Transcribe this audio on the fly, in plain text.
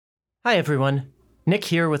Hi everyone, Nick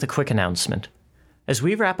here with a quick announcement. As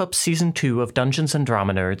we wrap up Season 2 of Dungeons &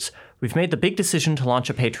 Drama Nerds, we've made the big decision to launch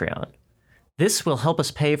a Patreon. This will help us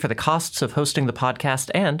pay for the costs of hosting the podcast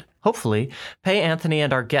and, hopefully, pay Anthony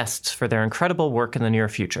and our guests for their incredible work in the near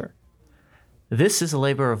future. This is a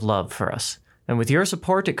labor of love for us, and with your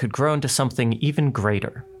support it could grow into something even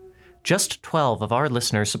greater. Just 12 of our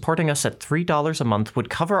listeners supporting us at $3 a month would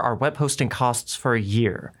cover our web hosting costs for a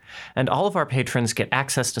year, and all of our patrons get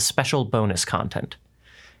access to special bonus content.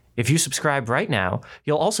 If you subscribe right now,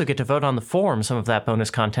 you'll also get to vote on the form some of that bonus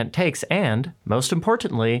content takes, and, most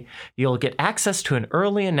importantly, you'll get access to an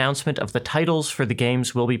early announcement of the titles for the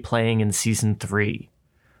games we'll be playing in Season 3.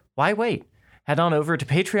 Why wait? Head on over to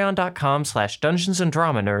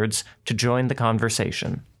patreon.com/dungeonsanddramanerds to join the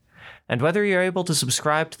conversation. And whether you're able to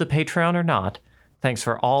subscribe to the Patreon or not, thanks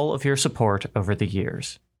for all of your support over the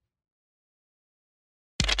years.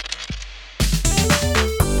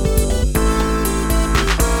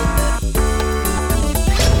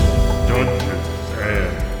 Dungeons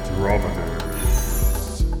and Drama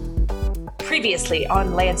Nerds. Previously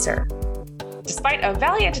on Lancer. Despite a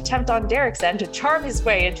valiant attempt on Derek's end to charm his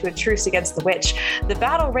way into a truce against the witch, the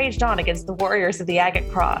battle raged on against the warriors of the Agate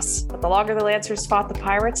Cross. But the longer the Lancers fought the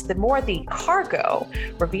pirates, the more the cargo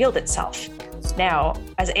revealed itself. Now,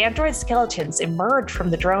 as android skeletons emerge from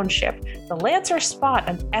the drone ship, the Lancers spot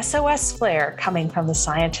an SOS flare coming from the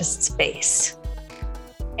scientist's base.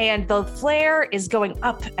 And the flare is going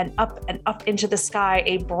up and up and up into the sky,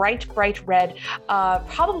 a bright, bright red,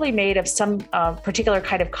 probably made of some particular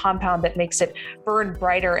kind of compound that makes it burn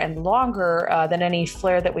brighter and longer than any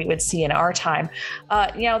flare that we would see in our time.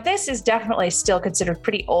 This is definitely still considered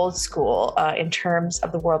pretty old school in terms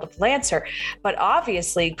of the world of Lancer, but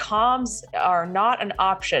obviously comms are not an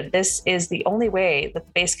option. This is the only way that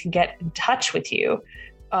the base can get in touch with you.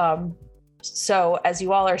 So as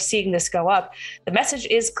you all are seeing this go up, the message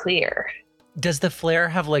is clear. Does the flare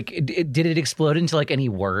have did it explode into any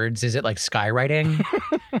words? Is it like skywriting?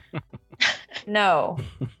 No.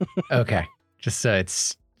 Okay. Just so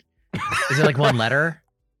is it one letter?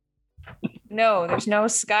 No, there's no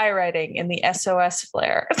skywriting in the SOS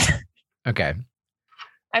flare. Okay.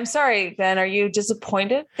 I'm sorry, Ben, are you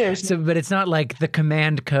disappointed? But it's not like the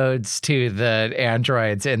command codes to the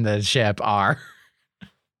androids in the ship are.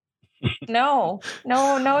 No,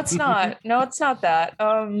 it's not. No, it's not that.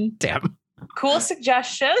 Damn. Cool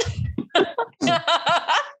suggestion.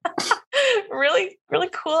 Really, really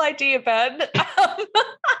cool idea, Ben.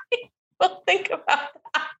 We'll think about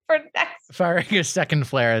that for next. Firing a second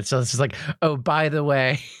flare. So it's just oh, by the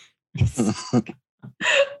way.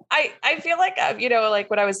 I feel like,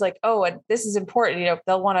 when I was oh, and this is important,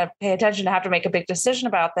 they'll want to pay attention to have to make a big decision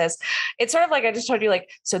about this. It's sort of like I just told you,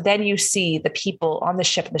 so then you see the people on the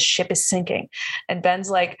ship and the ship is sinking. And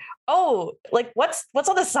Ben's oh, what's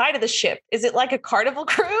on the side of the ship? Is it like a carnival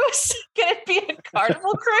cruise? Can it be a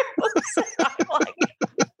carnival cruise?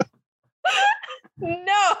 I'm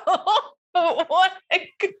no. What?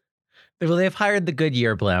 Well, they've hired the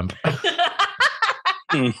Goodyear blimp.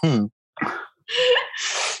 Mm-hmm.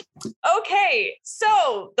 Okay,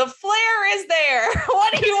 so the flare is there.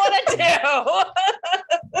 What do you want to do?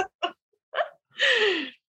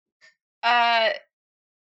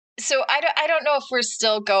 So I don't know if we're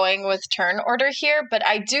still going with turn order here, but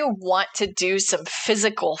I do want to do some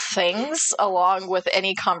physical things along with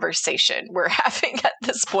any conversation we're having at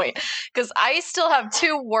this point, because I still have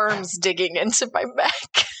 2 worms digging into my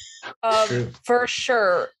mech. For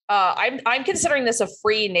sure. I'm considering this a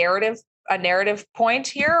free narrative. A narrative point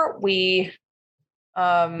here. We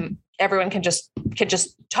everyone can just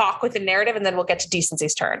talk with the narrative, and then we'll get to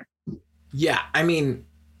Decency's turn. Yeah, I mean,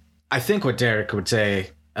 I think what Derek would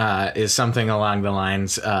say is something along the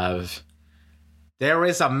lines of, there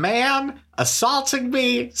is a man assaulting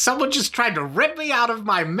me. Someone just tried to rip me out of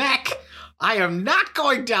my mech. I am not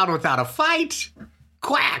going down without a fight.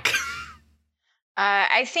 Quack.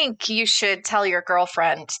 I think you should tell your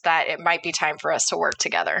girlfriend that it might be time for us to work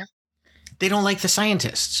together. They don't like the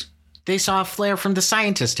scientists. They saw a flare from the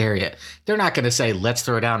scientist area. They're not going to say, let's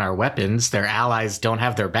throw down our weapons. Their allies don't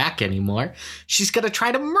have their back anymore. She's going to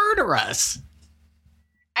try to murder us.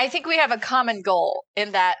 I think we have a common goal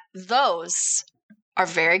in that those are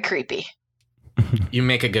very creepy. You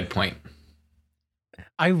make a good point.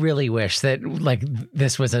 I really wish that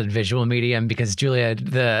this was a visual medium, because Julia,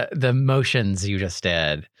 the motions you just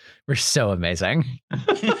did were so amazing.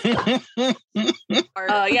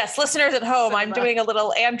 Yes, listeners at home, I'm doing a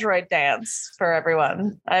little android dance for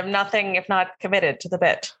everyone. I'm nothing if not committed to the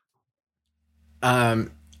bit.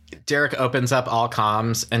 Derek opens up all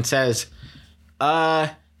comms and says,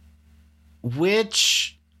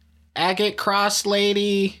 which agate cross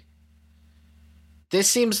lady, this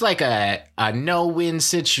seems like a no-win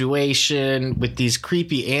situation with these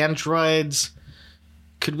creepy androids.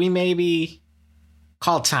 Could we maybe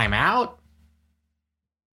call time out?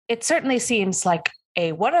 It certainly seems like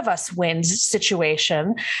a one of us wins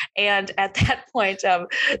situation, and at that point,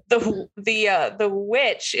 the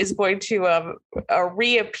witch is going to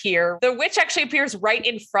reappear. The witch actually appears right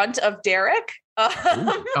in front of Derek,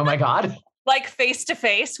 Oh my God. like face to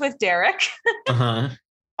face with Derek. Uh-huh.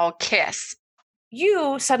 I'll kiss.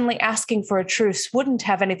 You suddenly asking for a truce wouldn't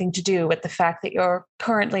have anything to do with the fact that you're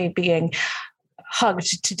currently being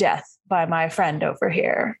hugged to death by my friend over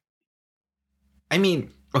here. I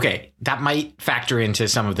mean, okay, that might factor into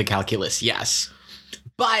some of the calculus, yes.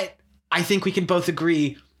 But I think we can both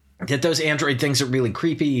agree that those android things are really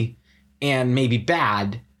creepy and maybe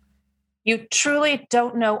bad. You truly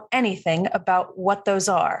don't know anything about what those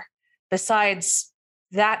are, besides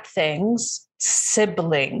that thing's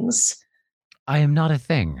siblings. I am not a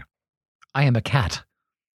thing. I am a cat.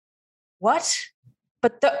 What?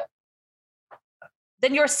 But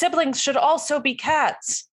then your siblings should also be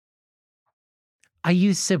cats. I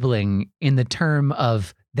use sibling in the term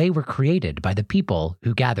of they were created by the people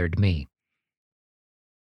who gathered me.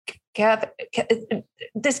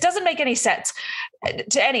 This doesn't make any sense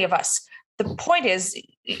to any of us. The point is,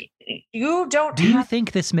 you don't Do you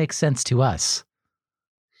think this makes sense to us?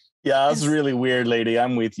 Yeah, that's really weird, lady.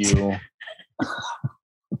 I'm with you.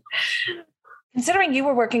 Considering you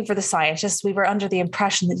were working for the scientists, we were under the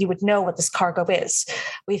impression that you would know what this cargo is.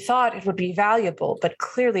 We thought it would be valuable, but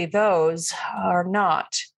clearly those are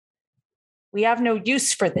not. We have no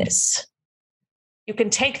use for this. You can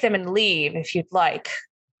take them and leave if you'd like,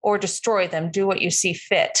 or destroy them, do what you see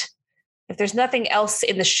fit. If there's nothing else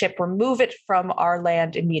in the ship, remove it from our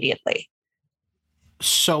land immediately.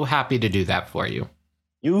 So happy to do that for you.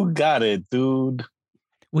 You got it, dude.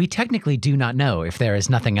 We technically do not know if there is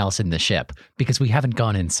nothing else in the ship because we haven't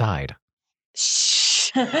gone inside.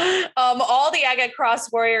 All the Agate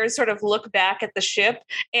Cross warriors sort of look back at the ship,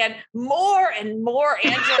 and more android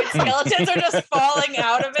skeletons are just falling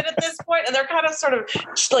out of it at this point, and they're kind of sort of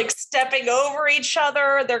like stepping over each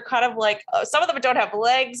other. They're kind of like, some of them don't have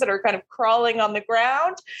legs and are kind of crawling on the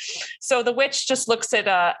ground. So the witch just looks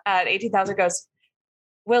at 18,000 goes,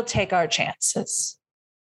 "We'll take our chances."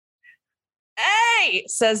 "Hey,"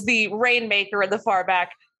 says the Rainmaker in the far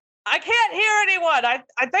back. "I can't hear anyone. I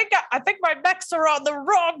think my mechs are on the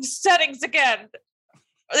wrong settings again.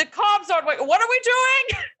 The comms aren't. What are we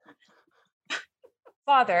doing?"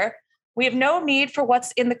 "Father, we have no need for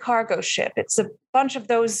what's in the cargo ship. It's a bunch of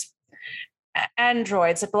those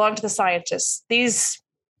androids that belong to the scientists. These,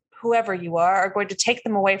 whoever you are going to take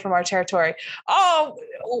them away from our territory." "Oh,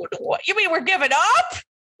 what, you mean we're giving up?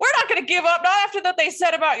 We're not going to give up, not after what they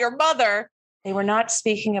said about your mother." "They were not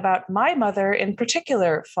speaking about my mother in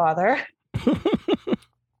particular, Father."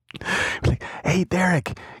 Like, hey,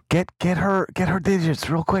 Derek, get her digits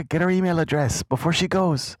real quick. Get her email address before she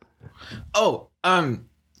goes. Oh,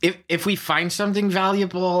 if we find something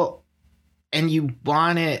valuable and you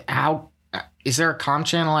want it, how is there a comm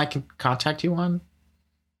channel I can contact you on?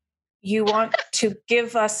 "You want to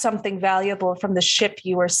give us something valuable from the ship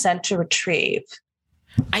you were sent to retrieve."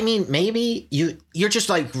 I mean, maybe you're just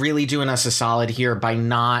like really doing us a solid here by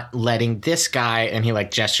not letting this guy, and he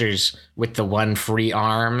like gestures with the one free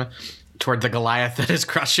arm toward the Goliath that is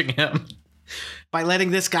crushing him. By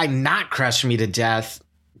letting this guy not crush me to death,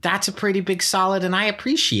 that's a pretty big solid, and I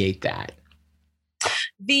appreciate that.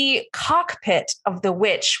 The cockpit of the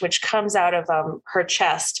witch, which comes out of her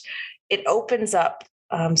chest, it opens up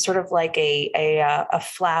sort of like a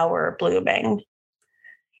flower blooming.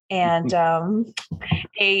 And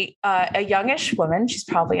a youngish woman, she's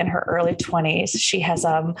probably in her early 20s. She has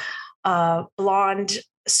blonde,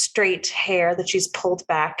 straight hair that she's pulled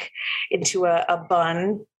back into a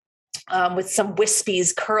bun with some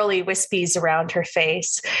wispies, curly wispies around her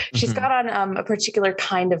face. She's got on a particular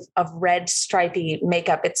kind of red stripy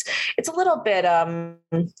makeup. It's a little bit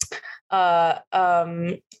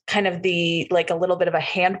kind of the like a little bit of a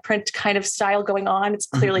handprint kind of style going on. It's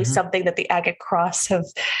clearly something that the Agate Cross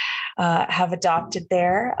have adopted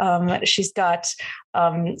there. She's got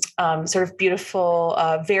sort of beautiful,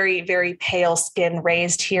 very, very pale skin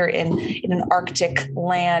raised here in an Arctic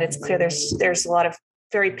land. It's clear there's a lot of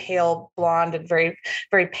very pale blonde and very,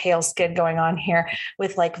 very pale skin going on here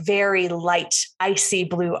with like very light, icy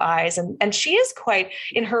blue eyes. And she is quite,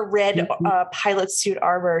 in her red pilot suit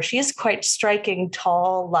armor, she is quite striking,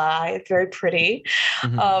 tall, lithe, very pretty.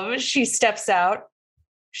 She steps out,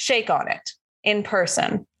 shake on it in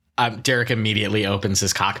person. Derek immediately opens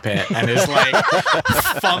his cockpit and is like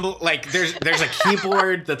fumble. Like there's a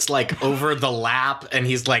keyboard that's like over the lap, and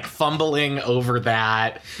he's like fumbling over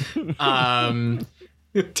that to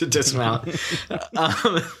dismount.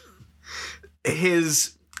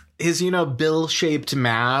 His bill-shaped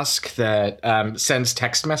mask that sends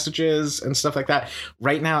text messages and stuff like that.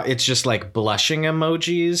 Right now, it's just like blushing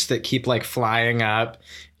emojis that keep like flying up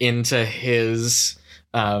into his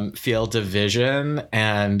field of vision.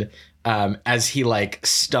 And as he like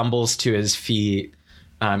stumbles to his feet,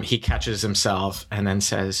 he catches himself and then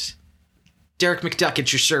says, "Derek McDuck,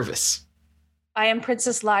 at your service." I am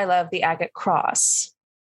Princess Lila of the Agate Cross.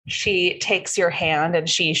 She takes your hand and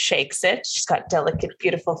she shakes it. She's got delicate,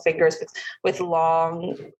 beautiful fingers with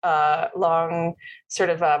long sort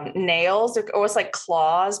of nails. They're almost like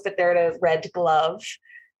claws, but they're in a red glove.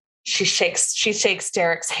 She shakes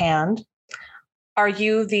Derek's hand. Are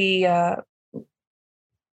you the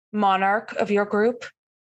monarch of your group?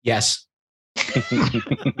 Yes.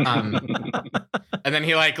 And then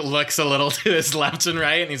he like looks a little to his left and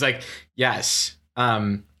right, and he's like, "Yes."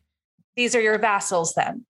 These are your vassals,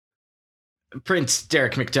 then. Prince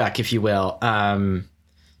Derek McDuck, if you will.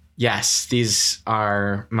 Yes, these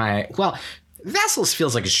are my, well, vassals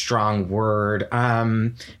feels like a strong word.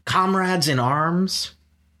 Comrades in arms,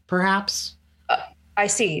 perhaps. I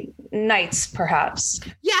see. Knights, perhaps.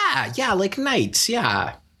 Yeah, like knights,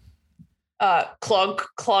 yeah. Clunk,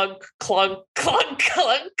 clunk, clunk, clunk,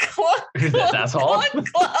 clunk, clunk. That's all?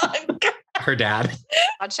 Clunk, clunk. Her dad.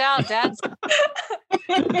 Watch out, Dad's.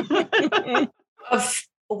 Of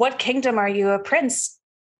what kingdom are you a prince,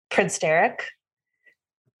 Prince Derek?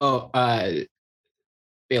 Oh,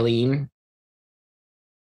 Baleen.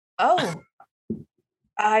 Oh,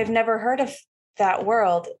 I've never heard of that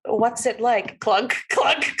world. What's it like? Clunk,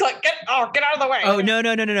 clunk, clunk. Get out of the way. Oh, no.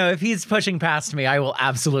 If he's pushing past me, I will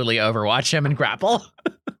absolutely overwatch him and grapple.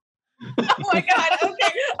 Oh my God.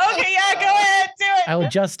 Okay, yeah, go ahead, do it. I will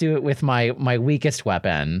just do it with my weakest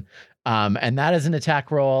weapon. And that is an attack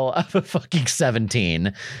roll of a fucking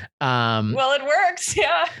 17. Well, it works,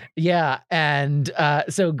 yeah. Yeah, and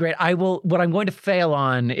so great. What I'm going to fail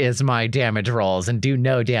on is my damage rolls and do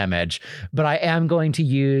no damage, but I am going to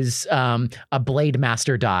use a Blade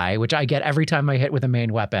Master die, which I get every time I hit with a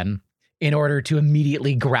main weapon, in order to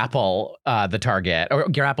immediately grapple the target, or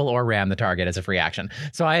grapple or ram the target as a free action.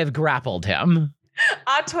 So I have grappled him.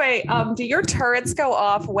 Atway, do your turrets go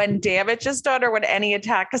off when damage is done or when any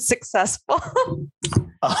attack is successful?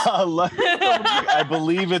 I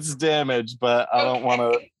believe it's damage, but I don't want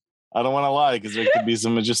to lie because there could be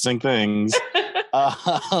some interesting things. That's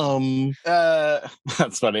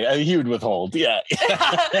funny. He would withhold. Yeah.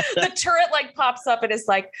 The turret like pops up and is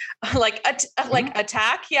like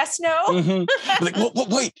attack. Yes, no. Mm-hmm. Like,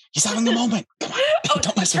 wait, he's having a moment. Come on,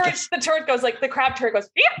 don't mess with this. The turret goes like the crab turret goes.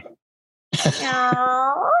 Beep. Hey,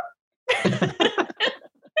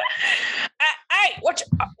 what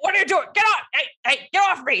are you doing? Get on! Hey, get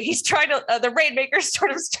off me! He's trying to. The Rainmaker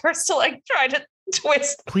sort of starts to like try to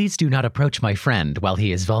twist. Please do not approach my friend while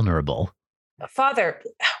he is vulnerable. Father,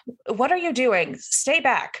 what are you doing? Stay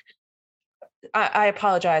back. I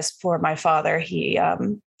apologize for my father. He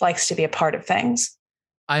likes to be a part of things.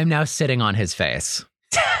 I am now sitting on his face.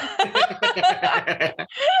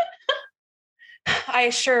 I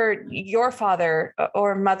assure your father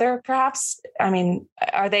or mother, perhaps. I mean,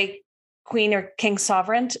 are they Queen or King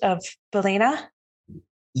Sovereign of Belina?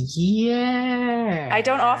 Yeah. I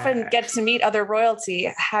don't often get to meet other royalty.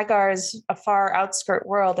 Hagar is a far outskirt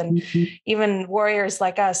world, and even warriors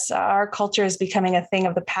like us, our culture is becoming a thing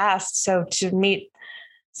of the past. So to meet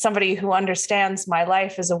somebody who understands my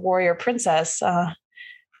life as a warrior princess,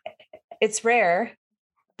 it's rare.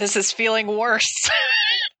 This is feeling worse.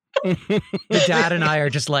 The dad and I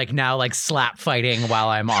are just like now like slap fighting while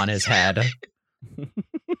I'm on his head.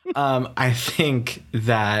 I think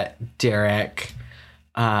that Derek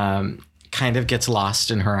kind of gets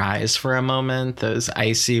lost in her eyes for a moment. Those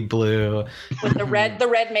icy blue. With the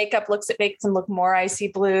red makeup makes him look more icy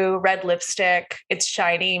blue. Red lipstick. It's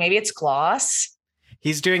shiny. Maybe it's gloss.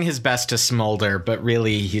 He's doing his best to smolder, but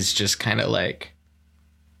really he's just kind of like,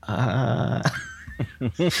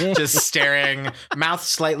 just staring, mouth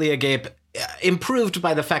slightly agape, improved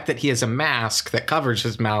by the fact that he has a mask that covers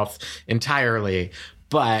his mouth entirely.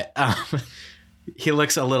 But he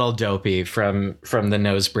looks a little dopey from the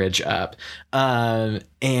nose bridge up.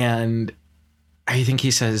 And I think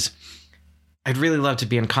he says, "I'd really love to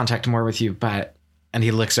be in contact more with you, but," and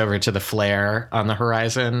he looks over to the flare on the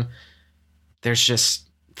horizon, "there's just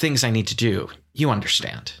things I need to do. You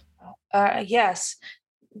understand." Yes.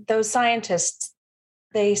 Those scientists,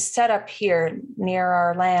 they set up here near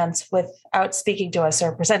our lands without speaking to us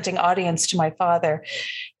or presenting audience to my father.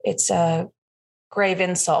 It's a grave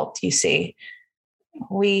insult, you see.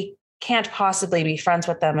 We can't possibly be friends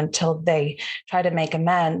with them until they try to make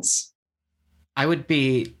amends. I would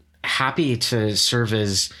be happy to serve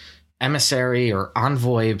as emissary or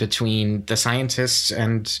envoy between the scientists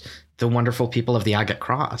and the wonderful people of the Agate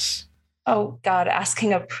Cross. Oh, God,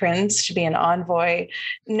 asking a prince to be an envoy.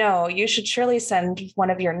 No, you should surely send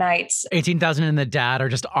one of your knights. 18,000 and the dad are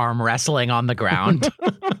just arm wrestling on the ground.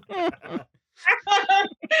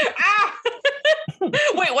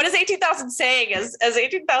 Wait, what is 18,000 saying as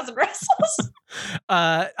 18,000 wrestles?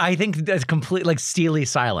 I think that's complete, like, steely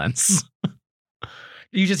silence.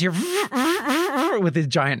 You just hear with his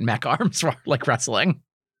giant mech arms, like, wrestling.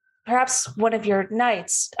 Perhaps one of your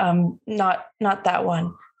knights, not that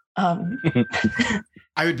one.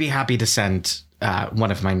 I would be happy to send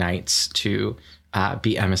one of my knights to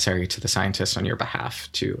be emissary to the scientists on your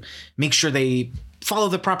behalf to make sure they follow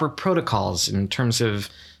the proper protocols in terms of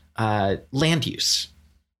land use.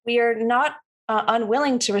 We are not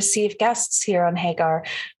unwilling to receive guests here on Hagar.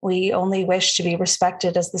 We only wish to be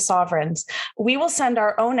respected as the sovereigns. We will send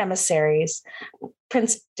our own emissaries.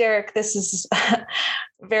 Prince Derek, this is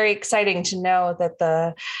very exciting to know that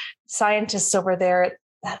the scientists over there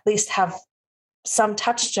at least have some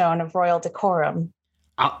touchstone of royal decorum.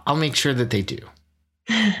 I'll make sure that they do.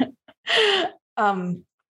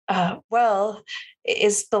 Well,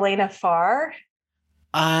 is Belena far?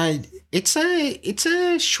 It's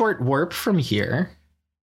a short warp from here.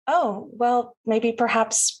 Oh, well, maybe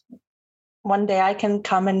perhaps one day I can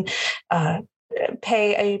come and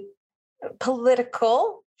pay a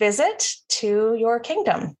political visit to your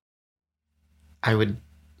kingdom. I would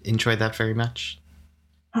enjoy that very much.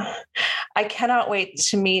 I cannot wait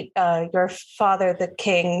to meet your father, the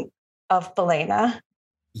king of Belena.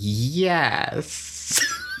 Yes.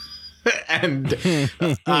 And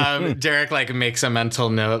Derek like makes a mental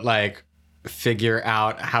note, like figure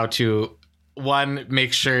out how to, one,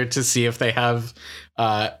 make sure to see if they have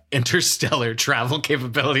interstellar travel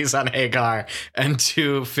capabilities on Hagar, and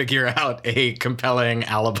two, figure out a compelling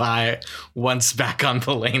alibi once back on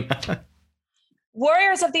Belena.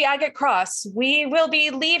 Warriors of the Agate Cross, we will be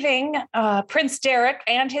leaving Prince Derek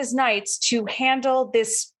and his knights to handle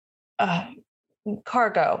this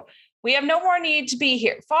cargo. We have no more need to be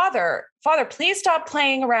here. Father, please stop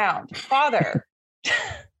playing around. Father.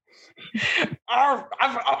 I'm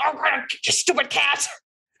gonna get you, stupid cat.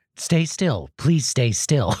 Stay still. Please stay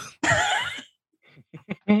still.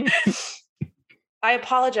 I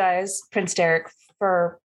apologize, Prince Derek,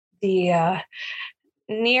 for the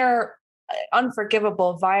near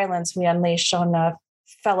unforgivable violence we unleashed on a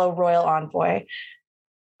fellow royal envoy.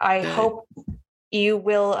 I hope you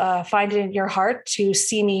will find it in your heart to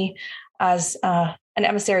see me as an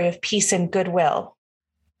emissary of peace and goodwill.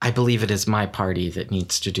 I believe it is my party that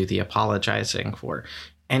needs to do the apologizing for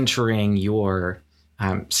entering your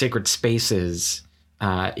sacred spaces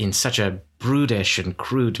in such a brutish and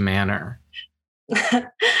crude manner.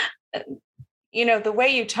 You know, the way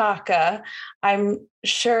you talk, I'm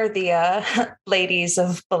sure the ladies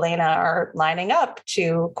of Belena are lining up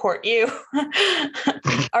to court you.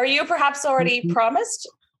 Are you perhaps already promised?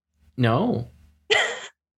 No.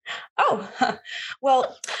 Oh,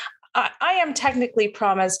 well, I am technically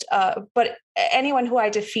promised, but anyone who I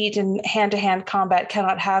defeat in hand-to-hand combat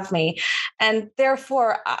cannot have me. And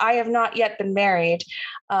therefore, I have not yet been married.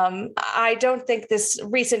 I don't think this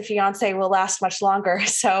recent fiance will last much longer.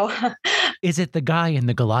 So, is it the guy in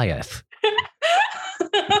the Goliath?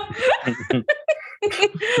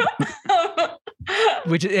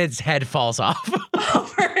 Which its head falls off.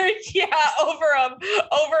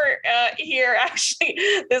 Over here, actually,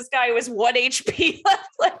 this guy was 1 HP left.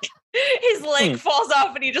 Like his leg falls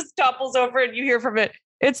off and he just topples over, and you hear from it,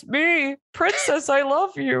 "It's me, Princess, I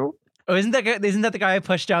love you." Oh, isn't that the guy I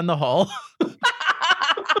pushed down the hole?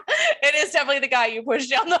 It is definitely the guy you pushed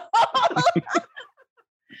down the hole.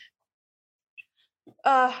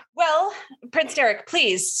 Well, Prince Derek,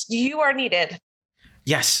 please, you are needed.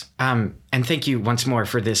 Yes, and thank you once more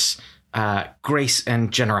for this grace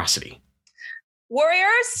and generosity.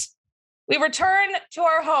 Warriors, we return to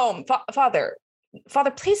our home. Father,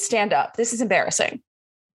 please stand up. This is embarrassing.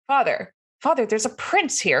 Father, there's a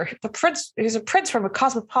prince here. There's a prince from a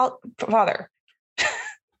cosmopolitan. Father.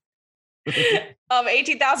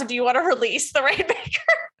 18,000. Do you want to release the Rainmaker?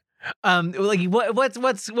 Like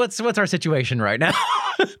what's our situation right now?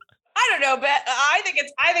 I don't know, but I think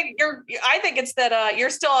it's that you're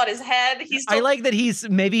still on his head. I like that he's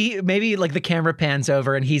maybe like the camera pans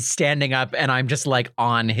over and he's standing up and I'm just like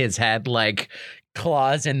on his head, like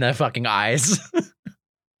claws in the fucking eyes.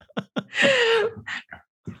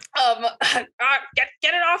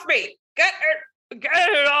 Get it off me! Get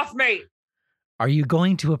it off me! Are you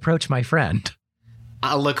going to approach my friend?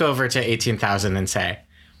 I'll look over to 18,000 and say,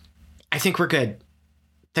 I think we're good.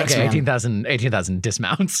 Thanks, Okay, man. 18,000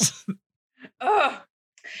 dismounts. Ugh.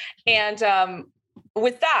 And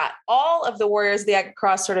with that, all of the warriors of the Agate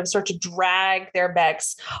Cross sort to drag their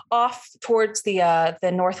mechs off towards the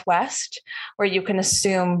northwest, where you can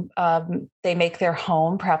assume they make their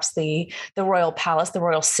home. Perhaps the royal palace, the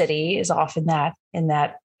royal city, is off in that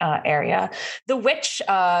area. The witch,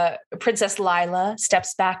 Princess Lila,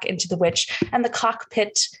 steps back into the witch, and the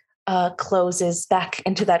cockpit closes back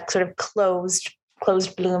into that sort of closed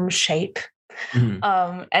bloom shape.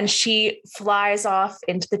 Mhm. And she flies off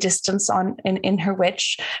into the distance in her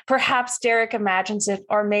witch. Perhaps Derek imagines it,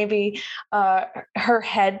 or maybe her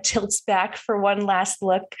head tilts back for one last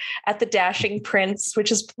look at the dashing prince,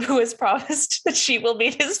 who has promised that she will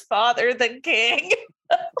meet his father, the king.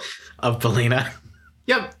 Of Belina.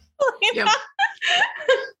 Yep. Yep.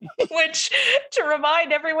 Which, to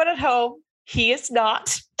remind everyone at home, he is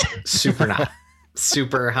not. Super not.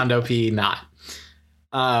 Super Hundo P not.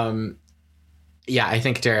 Yeah, I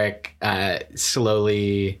think Derek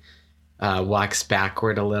slowly walks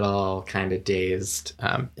backward a little, kind of dazed,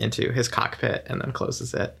 into his cockpit and then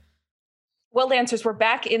closes it. Well, Lancers, we're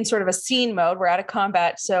back in sort of a scene mode. We're out of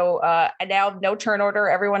combat. So and now no turn order.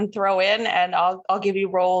 Everyone throw in, and I'll give you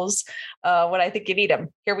rolls when I think you need them.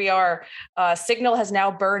 Here we are. Signal has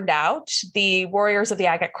now burned out. The warriors of the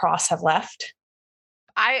Agate Cross have left.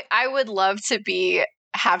 I would love to be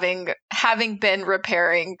having been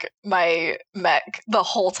repairing my mech the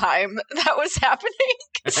whole time that was happening.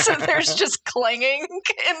 So there's just clanging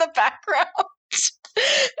in the background.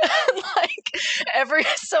 Like every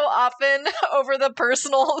so often over the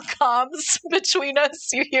personal comms between us,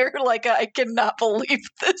 you hear like I cannot believe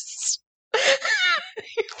this.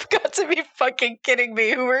 You've got to be fucking kidding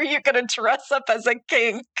me. Who are you going to dress up as a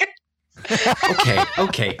king?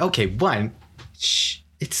 Okay. One,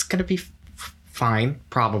 it's going to be fine,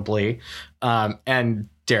 probably. And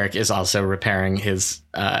Derek is also repairing his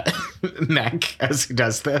mech as he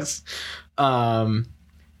does this.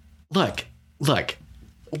 Look,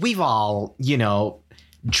 we've all,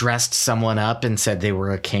 dressed someone up and said they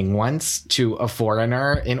were a king once to a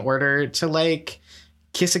foreigner in order to, like,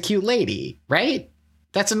 kiss a cute lady, right?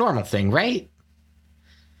 That's a normal thing, right?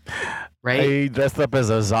 Right? I dressed up as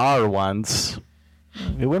a czar once.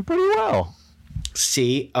 It went pretty well.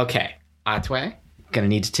 See? Okay. Otway, gonna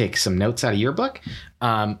need to take some notes out of your book.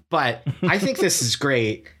 But I think this is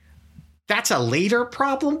great. That's a later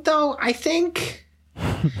problem, though, I think.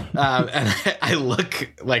 And I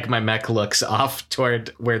look like my mech looks off toward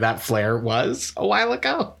where that flare was a while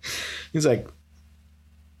ago. He's like,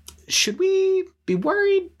 should we be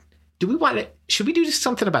worried? Should we do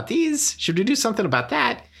something about these? Should we do something about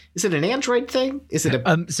that? Is it an android thing? Is it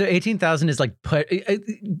a... So 18,000 is like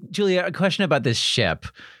Julia, a question about this ship.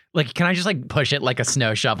 Like, can I just like push it like a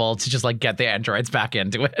snow shovel to just like get the androids back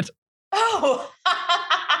into it? Oh,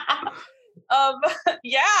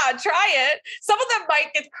 yeah, try it. Some of them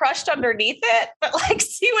might get crushed underneath it, but like,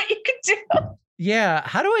 see what you can do. Yeah.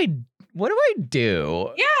 What do I do?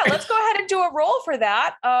 Yeah, let's go ahead and do a roll for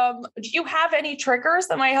that. Do you have any triggers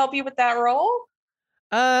that might help you with that roll?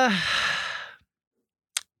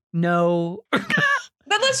 No. Then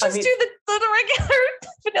let's just do the regular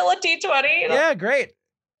vanilla D20. Yeah, great.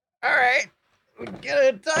 All right. Get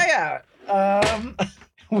a die out.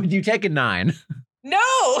 Would you take a 9? No,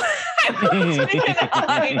 I won't take a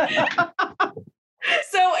 9.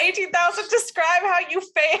 So 18,000, describe how you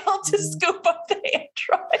failed to scoop up the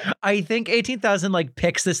android. I think 18,000 like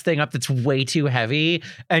picks this thing up that's way too heavy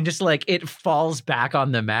and just like it falls back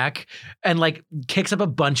on the mech and like kicks up a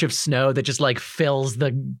bunch of snow that just like fills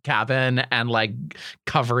the cabin and like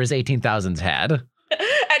covers 18,000's head.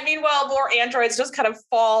 And meanwhile, more androids just kind of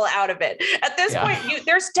fall out of it. At this point,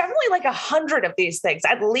 there's definitely like 100 of these things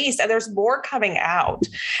at least, and there's more coming out.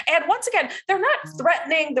 And once again, they're not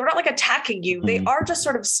threatening. They're not like attacking you. They are just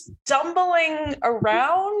sort of stumbling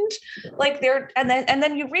around, like and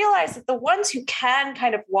then you realize that the ones who can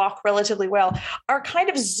kind of walk relatively well are kind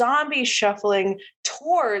of zombie shuffling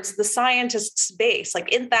towards the scientist's base, like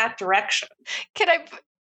in that direction. Could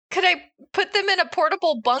I put them in a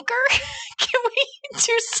portable bunker? Can we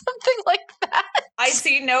do something like that? I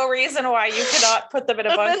see no reason why you cannot put them in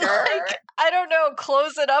a bunker. Like, I don't know,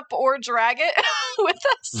 close it up or drag it with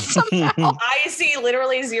us somehow. I see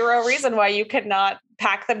literally zero reason why you could not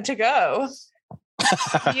pack them to go.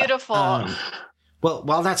 Beautiful. Well,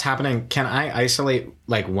 while that's happening, can I isolate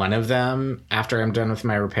like one of them after I'm done with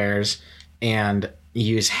my repairs and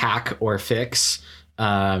use hack or fix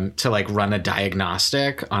to like run a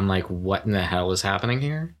diagnostic on like what in the hell is happening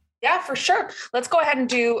here? Yeah, for sure. Let's go ahead and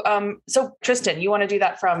do. So Tristan, you want to do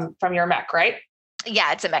that from your mech, right?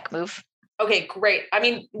 Yeah, it's a mech move. Okay, great. I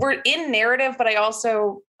mean, we're in narrative, but I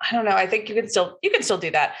don't know. I think you can still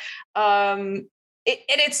do that.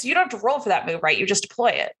 It's you don't have to roll for that move, right? You just deploy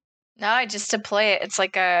it. No, I just deploy it. It's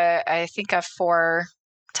like I think a 4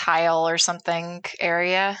 tile or something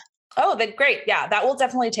area. Oh, then great. Yeah, that will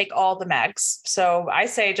definitely take all the mechs. So I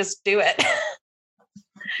say just do it.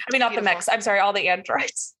 I mean, not the mechs. I'm sorry, all the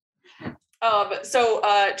androids.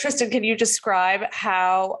 So Tristan, can you describe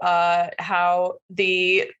how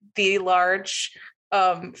the large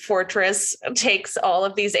fortress takes all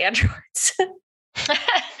of these androids?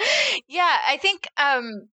 Yeah, I think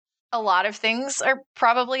a lot of things are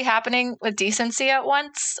probably happening with decency at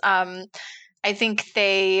once. I think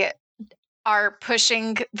they are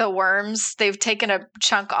pushing the worms. They've taken a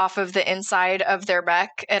chunk off of the inside of their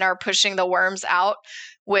mech and are pushing the worms out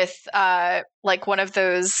with like one of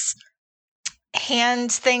those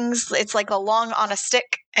hand things. It's like long on a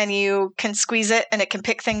stick and you can squeeze it and it can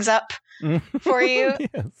pick things up for you.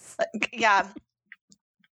 Yes.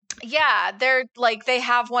 Yeah, they're like, they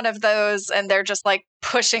have one of those and they're just like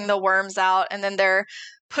pushing the worms out and then they're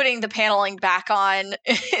putting the paneling back on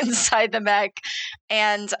inside the mech.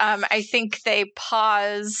 And I think they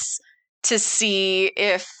pause to see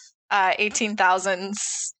if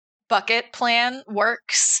 18,000's bucket plan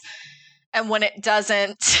works. And when it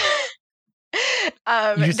doesn't,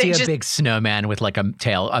 you see a big snowman with like a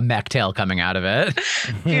mech tail coming out of it.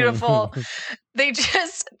 Beautiful. They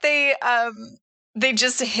just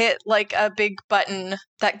hit like a big button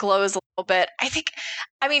that glows a little bit.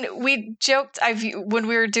 I mean, we joked, when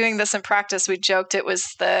we were doing this in practice, we joked it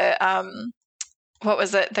was the, what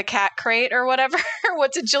was it? The cat crate or whatever?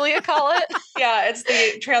 What did Julia call it? Yeah, it's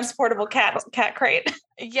the transportable cat crate.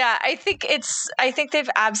 Yeah, I think they've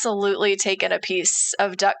absolutely taken a piece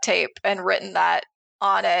of duct tape and written that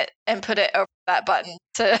on it and put it over that button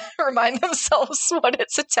to remind themselves what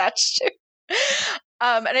it's attached to.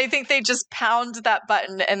 And I think they just pound that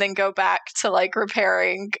button and then go back to like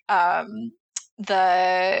repairing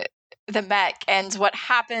the mech. And what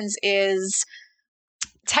happens is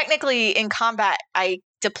technically in combat, I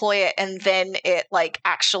deploy it and then it like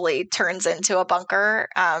actually turns into a bunker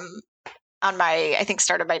on my, I think,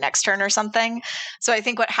 start of my next turn or something. So I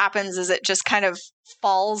think what happens is it just kind of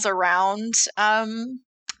falls around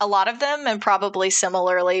a lot of them and probably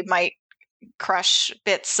similarly might crush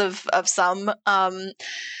bits of some. And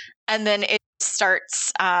then it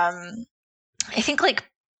starts, I think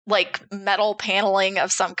like metal paneling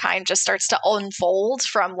of some kind just starts to unfold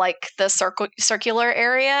from like the circular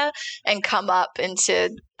area and come up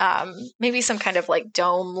into maybe some kind of like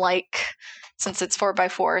dome-like, since it's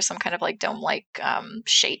 4x4, some kind of like dome-like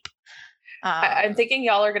shape. I'm thinking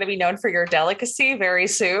y'all are going to be known for your delicacy very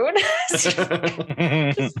soon.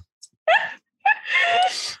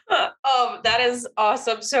 That is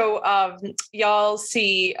awesome. So y'all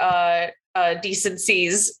see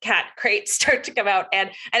Decency's cat crate start to come out,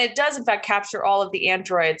 and it does in fact capture all of the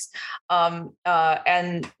androids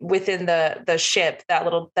and within the ship, that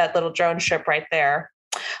little drone ship right there.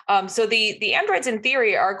 So the androids in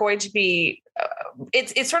theory are going to be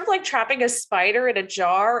it's sort of like trapping a spider in a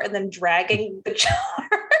jar and then dragging the jar.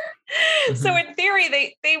 Mm-hmm. So in theory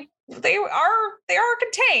they are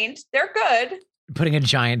contained. They're good. Putting a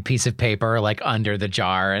giant piece of paper like under the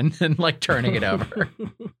jar and then like turning it over.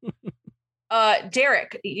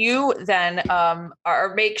 Derek, you then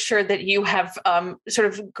make sure that you have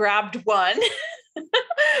sort of grabbed one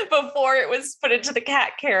before it was put into the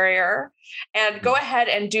cat carrier, and go ahead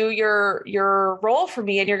and do your roll for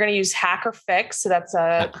me. And you're going to use hack or fix, so that's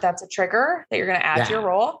a trigger that you're going to add to your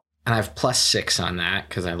roll. And I have +6 on that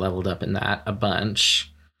because I leveled up in that a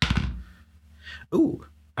bunch. Ooh,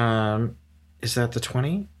 is that the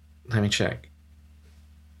 20? Let me check.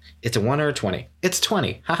 It's a 1 or a 20. It's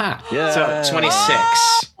 20. Haha. Yeah. So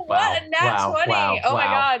 26. Oh, what a nat 20. Oh my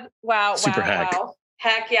God. Wow. Super hack. Wow.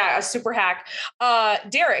 Heck yeah, a super hack.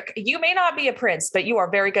 Derek, you may not be a prince, but you are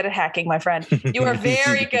very good at hacking, my friend. You are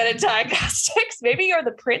very good at diagnostics. Maybe you're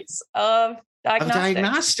the prince of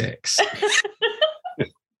diagnostics.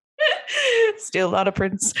 Still not a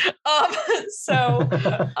prince. So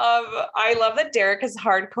I love that Derek has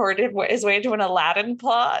hardcored his way into an Aladdin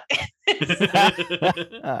plot.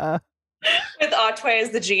 With Otway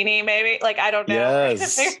as the genie, maybe. Like, I don't know.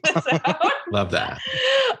 Yes. Love that.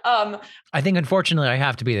 I think, unfortunately, I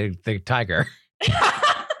have to be the tiger.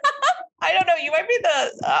 I don't know. you might be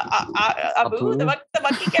the Abu, the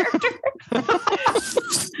monkey character.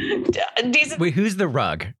 Decent. Wait, who's the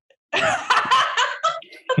rug?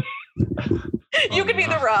 You could be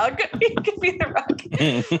the rug. You could be the rug.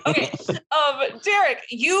 Okay. Derek,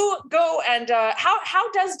 you go and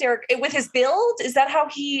how does Derek with his build? Is that how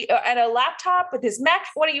he and a laptop with his Mac?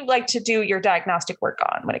 What do you like to do your diagnostic work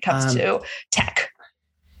on when it comes to tech?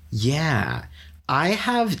 Yeah, I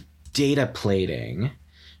have data plating.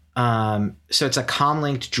 So it's a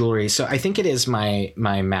com-linked jewelry. So I think it is my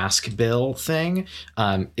mask bill thing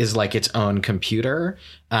is like its own computer.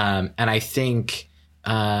 And I think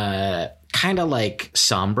kind of like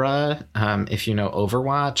Sombra, if you know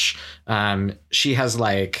Overwatch, she has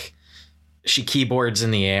like, she keyboards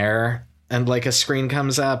in the air and like a screen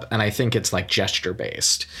comes up, and I think it's like gesture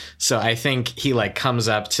based. So I think he like comes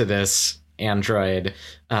up to this Android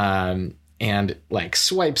and like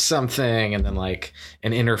swipes something, and then like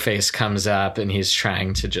an interface comes up, and he's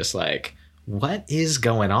trying to just like, what is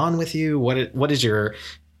going on with you? What is your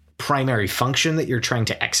primary function that you're trying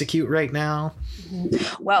to execute right now?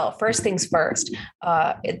 Well, first things first,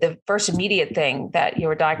 the first immediate thing that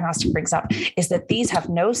your diagnostic brings up is that these have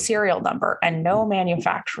no serial number and no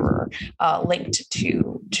manufacturer linked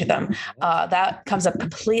to them. That comes up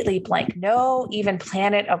completely blank. No even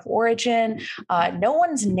planet of origin. No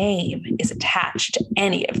one's name is attached to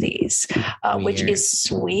any of these, which is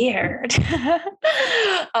weird.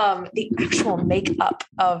 The actual makeup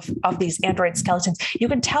of these android skeletons, you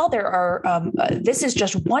can tell there are, this is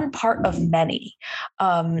just one part of many.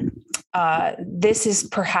 This is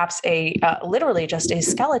perhaps literally just a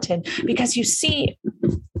skeleton, because you see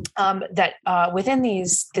that within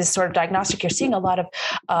this sort of diagnostic, you're seeing a lot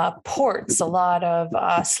of ports, a lot of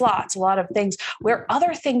slots, a lot of things where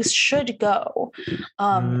other things should go.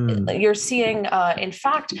 You're seeing, in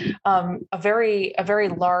fact, a very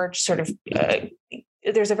large sort of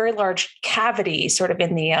there's a very large cavity sort of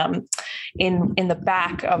in the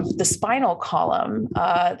back of the spinal column.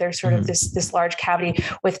 There's sort of this large cavity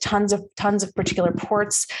with tons of particular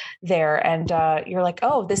ports there. And you're like,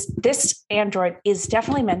 oh, this android is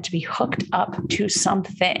definitely meant to be hooked up to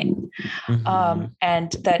something.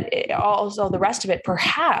 And that also the rest of it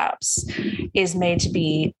perhaps is made to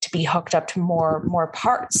be hooked up to more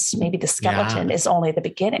parts. Maybe the skeleton is only the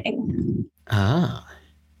beginning.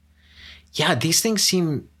 Yeah, these things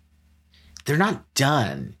they're not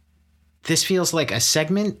done. This feels like a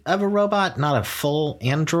segment of a robot, not a full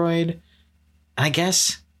android. I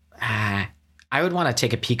guess I would want to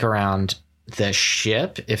take a peek around the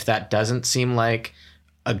ship if that doesn't seem like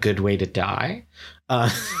a good way to die.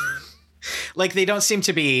 Like, they don't seem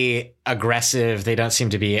to be aggressive. They don't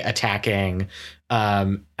seem to be attacking.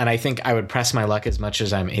 And I think I would press my luck as much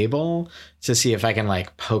as I'm able to see if I can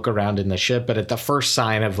like poke around in the ship. But at the first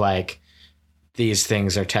sign of like, these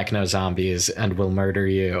things are techno zombies and will murder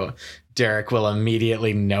you, Derek will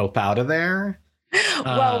immediately nope out of there.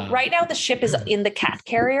 Well, right now the ship is in the cat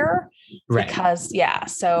carrier, right? Because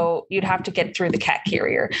so you'd have to get through the cat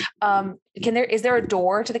carrier. Is there a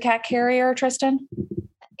door to the cat carrier, Tristan?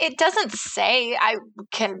 It doesn't say.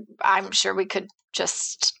 I'm sure we could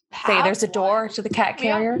just say there's a door to the cat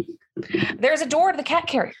carrier. Yeah. There's a door to the cat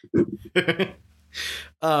carrier.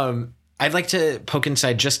 I'd like to poke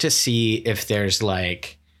inside just to see if there's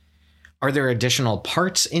like, are there additional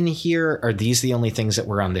parts in here? Are these the only things that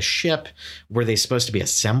were on the ship? Were they supposed to be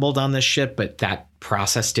assembled on the ship, but that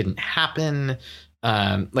process didn't happen?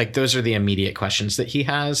 Like, those are the immediate questions that he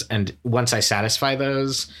has. And once I satisfy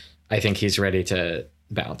those, I think he's ready to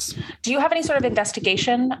bounce. Do you have any sort of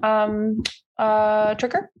investigation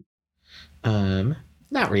trigger?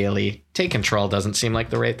 Not really. Take control doesn't seem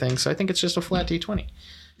like the right thing. So I think it's just a flat D20.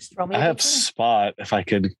 I have spot if I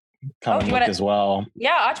could come and look as well.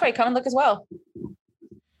 Yeah, Otway, come and look as well.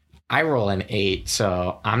 I roll an 8,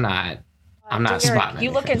 so I'm not spotting. You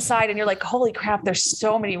look inside and you're like, holy crap, there's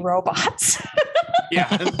so many robots.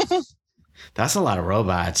 Yeah. That's a lot of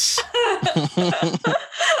robots.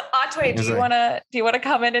 Otway, do you want to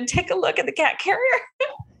come in and take a look at the cat carrier?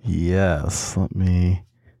 Yes.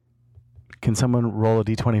 Can someone roll a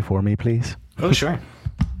D20 for me, please? Oh, sure.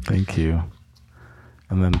 Thank you.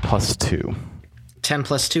 And then +2. 10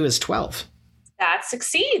 + 2 is 12. That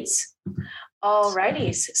succeeds.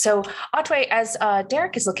 Alrighty. So Otway, as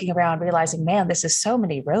Derek is looking around, realizing, man, this is so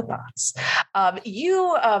many robots.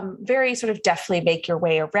 You very sort of deftly make your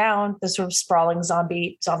way around the sort of sprawling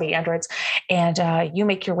zombie androids, and you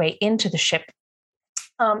make your way into the ship.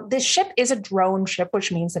 This ship is a drone ship,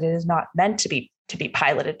 which means that it is not meant to be to be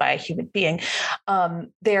piloted by a human being.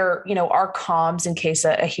 There, are comms in case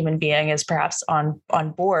a human being is perhaps on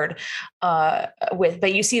board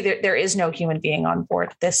but you see there is no human being on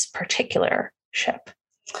board this particular ship.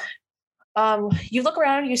 You look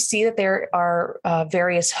around, you see that there are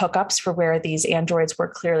various hookups for where these androids were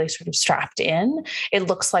clearly sort of strapped in. It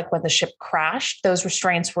looks like when the ship crashed, those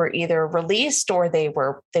restraints were either released or they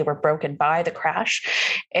were broken by the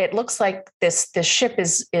crash. It looks like this ship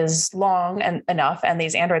is long and enough, and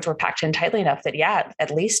these androids were packed in tightly enough that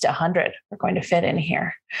at least 100 are going to fit in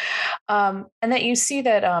here. And that you see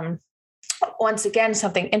that once again,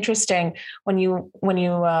 something interesting when you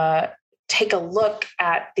take a look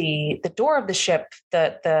at the door of the ship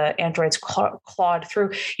that the androids clawed through,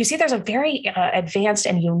 you see there's a very advanced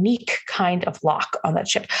and unique kind of lock on that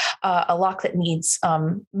ship, a lock that needs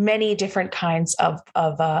many different kinds of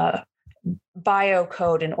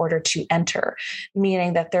biocode in order to enter,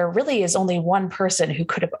 meaning that there really is only one person who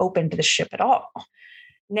could have opened the ship at all.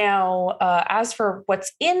 Now, as for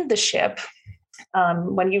what's in the ship,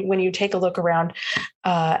 when you take a look around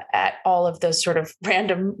at all of those sort of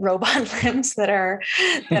random robot limbs that are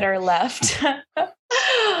left,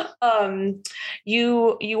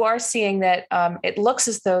 you are seeing that it looks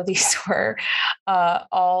as though these were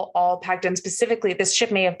all packed in. Specifically, this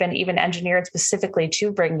ship may have been even engineered specifically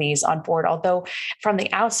to bring these on board. Although from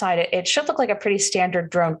the outside, it should look like a pretty standard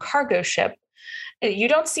drone cargo ship. You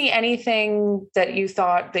don't see anything that you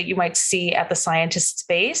thought that you might see at the scientist's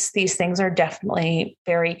base. These things are definitely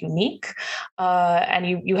very unique, and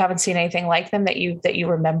you haven't seen anything like them that you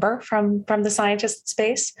remember from the scientist's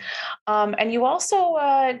base. And you also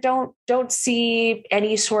don't see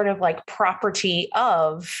any sort of like property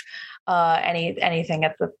of anything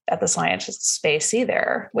at the scientist's base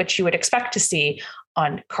either, which you would expect to see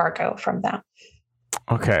on cargo from them.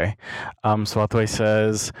 Okay, so Atway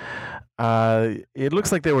says, it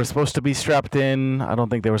looks like they were supposed to be strapped in. I don't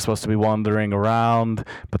think they were supposed to be wandering around,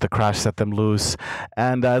 but the crash set them loose.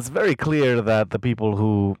 And it's very clear that the people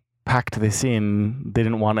who packed this in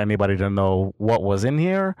didn't want anybody to know what was in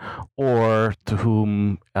here or to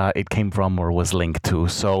whom it came from or was linked to.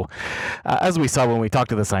 So as we saw when we talked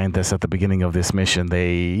to the scientists at the beginning of this mission,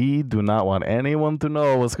 they do not want anyone to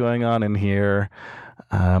know what's going on in here.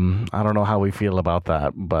 I don't know how we feel about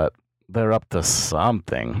that, but they're up to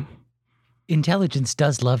something. Intelligence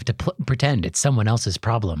does love to pretend it's someone else's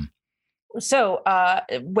problem. So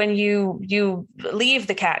when you leave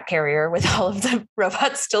the cat carrier with all of the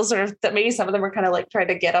robots still sort of, that maybe some of them are kind of like trying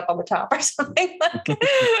to get up on the top or something. Like,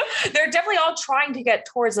 they're definitely all trying to get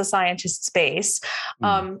towards the scientist's base.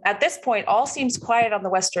 At this point, all seems quiet on the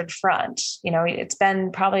Western Front. It's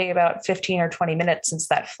been probably about 15 or 20 minutes since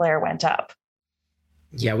that flare went up.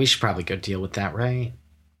 Yeah, we should probably go deal with that, right?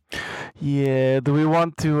 Yeah, do we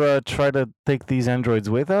want to try to take these androids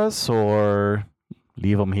with us or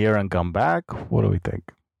leave them here and come back? What do we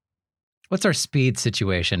think? What's our speed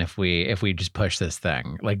situation if we just push this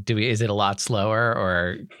thing? Like, is it a lot slower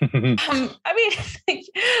or? I mean,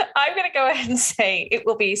 I'm going to go ahead and say it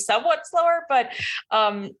will be somewhat slower, but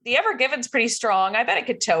the Ever Given's pretty strong. I bet it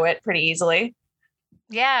could tow it pretty easily.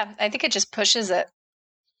 Yeah, I think it just pushes it.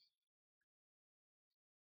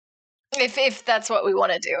 If that's what we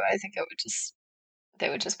want to do, I think they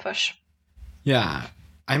would just push. Yeah,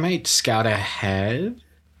 I might scout ahead,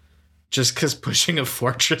 just because pushing a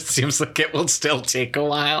fortress seems like it will still take a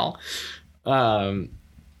while. And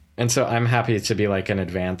so I'm happy to be like an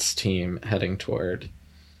advanced team heading toward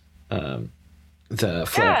the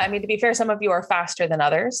flip. Yeah, I mean, to be fair, some of you are faster than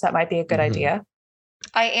others. That might be a good idea.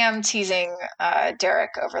 I am teasing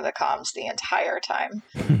Derek over the comms the entire time.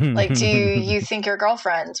 Like, do you think your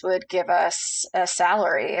girlfriend would give us a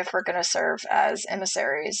salary if we're going to serve as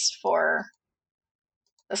emissaries for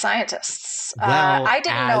the scientists? Well, I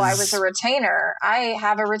didn't know I was a retainer. I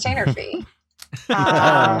have a retainer fee.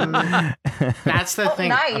 That's the thing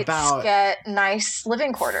Knights about get nice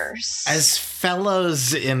living quarters. as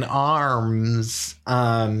fellows in arms.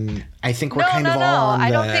 I think we're kind of all on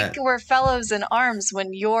I the... don't think we're fellows in arms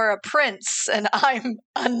when you're a prince and I'm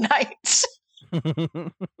a knight.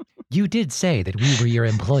 You did say that we were your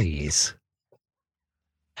employees.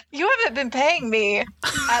 You haven't been paying me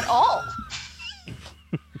at all.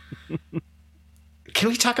 Can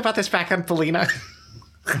we talk about this back on Felina?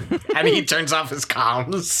 And he turns off his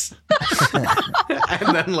comms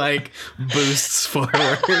and then like boosts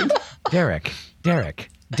forward. Derek,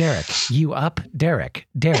 you up? Derek.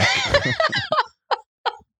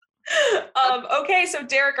 Okay, so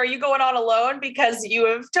Derek, are you going on alone because you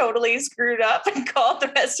have totally screwed up and called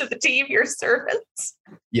the rest of the team your servants?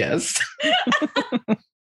 Yes.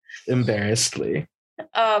 Embarrassedly.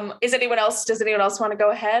 Does anyone else want to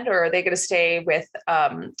go ahead, or are they going to stay with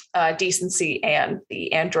Decency and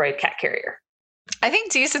the android cat carrier? I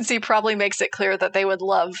think Decency probably makes it clear that they would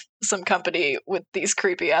love some company with these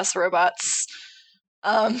creepy ass robots.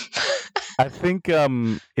 I think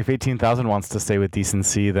if 18,000 wants to stay with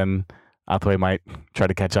Decency, then Athway might try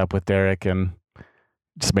to catch up with Derek and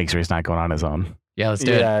just make sure he's not going on his own. Yeah, let's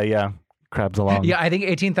do it. Yeah. Crabs along. Yeah, I think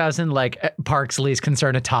 18,000 parks Lee's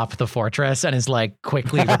concern atop the fortress and is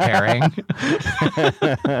quickly repairing.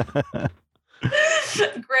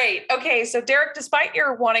 Great. Okay, so Derek, despite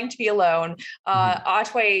your wanting to be alone,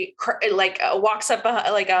 Otway walks up,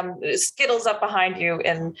 skittles up behind you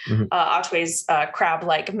in Otway's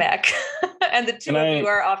crab-like mech, and the two of you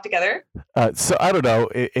are off together. So I don't know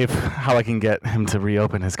how I can get him to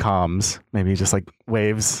reopen his comms. Maybe just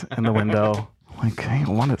waves in the window. I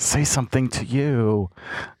want to say something to you.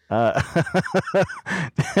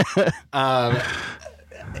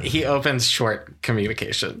 He opens short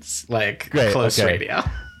communications, Great, close okay. radio.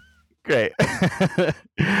 Great.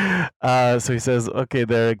 So he says, okay,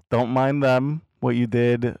 Derek, don't mind them. What you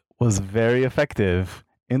did was very effective.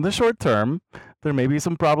 In the short term, there may be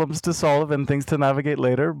some problems to solve and things to navigate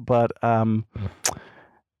later, but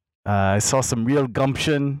I saw some real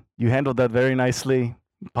gumption. You handled that very nicely.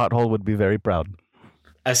 Pothole would be very proud.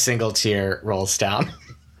 A single tear rolls down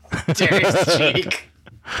Derek's cheek.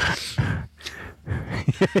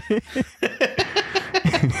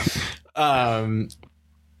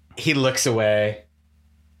 He looks away,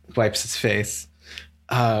 wipes his face.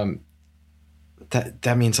 That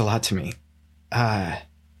means a lot to me. I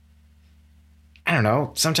don't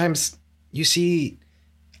know. Sometimes you see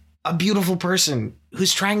a beautiful person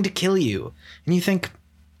who's trying to kill you, and you think,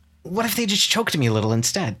 what if they just choked me a little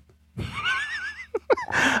instead?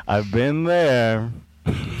 I've been there.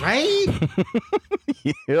 Right?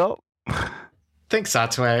 Yep. Thanks,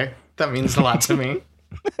 Otway. That means a lot to me.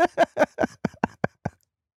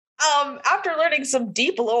 After learning some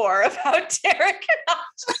deep lore about Derek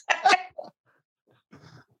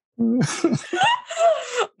and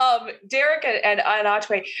Derek and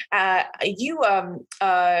Otway,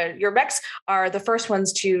 your mechs are the first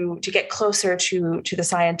ones to get closer to the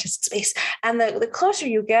scientist's base, and the closer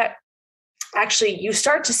you get, actually, you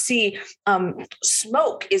start to see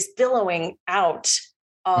smoke is billowing out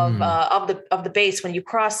of the base. When you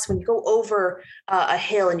go over a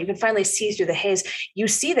hill and you can finally see through the haze, you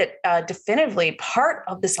see that definitively part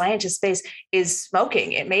of the scientist's base is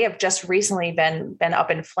smoking. It may have just recently been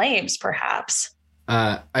up in flames, perhaps.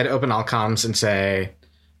 I'd open all comms and say,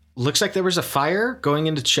 looks like there was a fire, going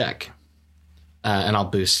into check. And I'll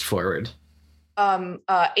boost forward.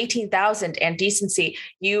 18,000 and Decency,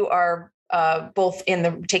 you are both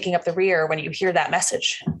taking up the rear when you hear that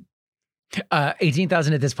message.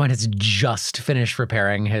 18,000 at this point has just finished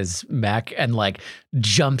repairing his mech and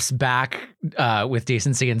jumps back with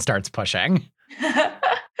Decency and starts pushing.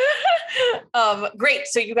 Great.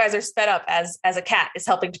 So you guys are sped up as a cat is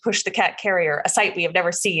helping to push the cat carrier, a sight we have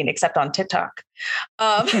never seen except on TikTok.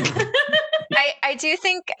 I do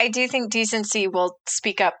think Decency will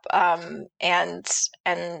speak up and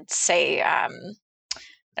say I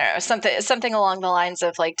don't know, something along the lines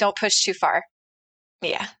of don't push too far.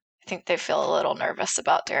 Yeah. I think they feel a little nervous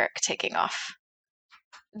about Derek taking off.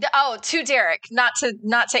 Oh, to Derek, not to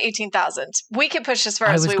 18,000. We can push as far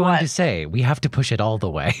as we want. I was going to say, we have to push it all the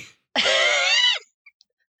way.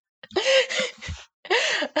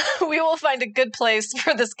 We will find a good place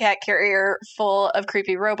for this cat carrier full of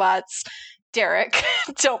creepy robots. Derek,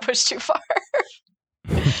 don't push too far.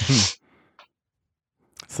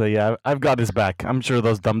 So yeah, I've got his back. I'm sure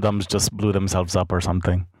those dum-dums just blew themselves up or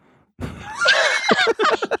something.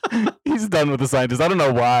 He's done with the scientist. I don't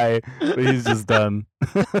know why, but he's just done.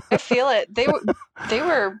 I feel it. They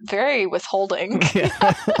were very withholding.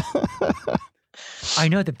 I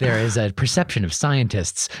know that there is a perception of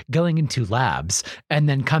scientists going into labs and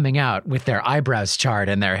then coming out with their eyebrows charred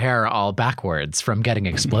and their hair all backwards from getting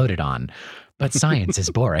exploded on. But science is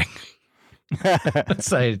boring.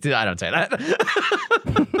 So I don't say that.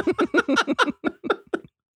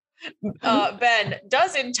 Ben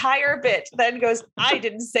does entire bit, then goes, I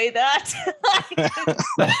didn't say that.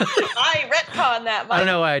 I retcon that. I don't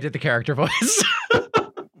know why I did the character voice.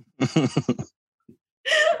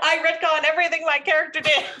 I retcon everything my character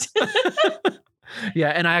did. Yeah,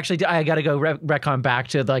 and I got to go retcon back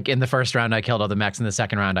to in the first round I killed all the mechs, in the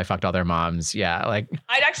second round I fucked all their moms. Yeah, I'd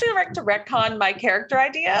actually like to retcon my character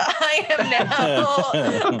idea. I am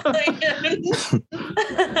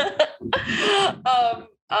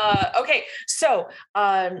now. Okay, so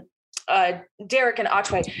Derek and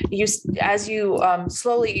Otway, as you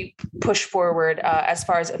slowly push forward, as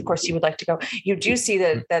far as, of course, you would like to go, you do see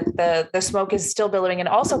that the smoke is still billowing, and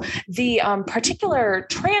also the particular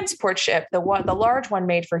transport ship, the large one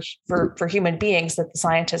made for human beings that the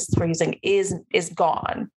scientists were using, is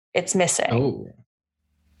gone. It's missing. Oh,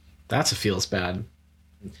 that's a feels bad.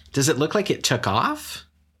 Does it look like it took off?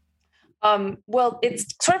 Well,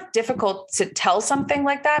 it's sort of difficult to tell something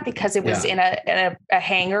like that because it was in a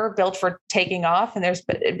hangar built for taking off, and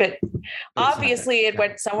but obviously it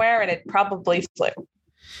went somewhere and it probably flew.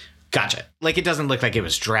 Gotcha. Like, it doesn't look like it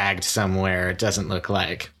was dragged somewhere. It doesn't look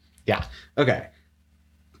like, yeah. Okay.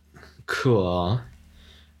 Cool.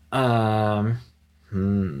 I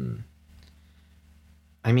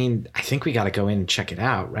mean, I think we got to go in and check it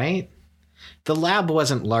out, right? The lab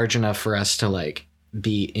wasn't large enough for us to like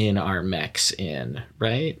be in our mechs in,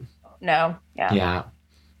 right? No. Yeah.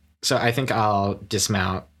 So I think I'll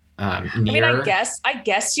dismount near. I mean, I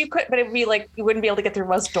guess you could, but it'd be like you wouldn't be able to get through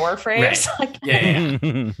most door frames. Right. Like, Yeah.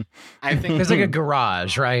 I think There's like a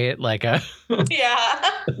garage, right? Like a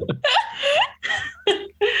yeah.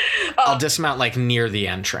 I'll dismount like near the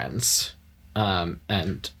entrance,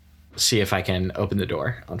 and see if I can open the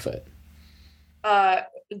door on foot.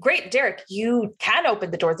 Great, Derek, you can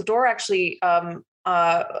open the door. The door actually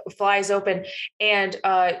flies open, and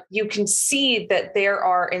you can see that there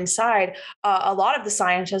are inside a lot of the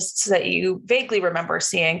scientists that you vaguely remember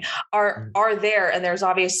seeing are there, and there's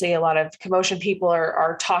obviously a lot of commotion. People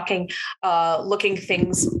are talking, looking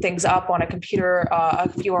things up on a computer. A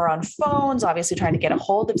few are on phones, obviously trying to get a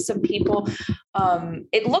hold of some people.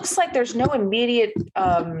 It looks like there's no immediate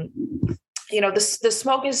the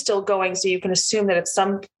smoke is still going, so you can assume that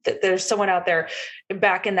that there's someone out there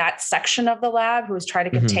back in that section of the lab who is trying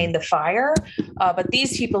to contain the fire. But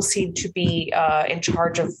these people seem to be in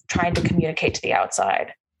charge of trying to communicate to the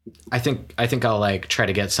outside. I think I'll like try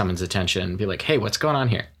to get someone's attention and be like, "Hey, what's going on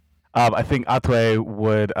here?" I think Otway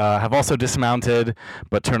would have also dismounted,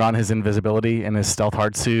 but turn on his invisibility in his stealth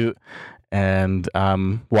hard suit and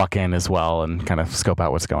walk in as well and kind of scope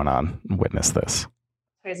out what's going on and witness this.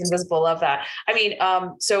 He's invisible. Love that. I mean,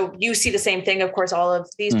 so you see the same thing. Of course, all of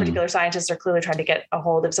these particular scientists are clearly trying to get a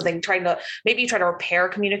hold of something, trying to repair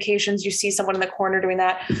communications. You see someone in the corner doing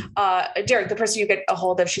that. Derek, the person you get a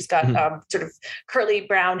hold of, she's got sort of curly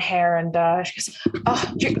brown hair, and she goes,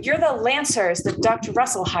 "Oh, you're the Lancers that Dr.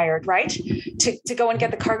 Russell hired, right? To go and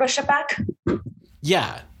get the cargo ship back?"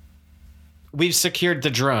 Yeah, we've secured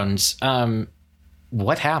the drones.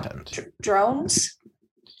 What happened? Drones?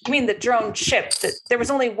 You mean the drone ship? There was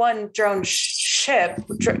only one drone ship.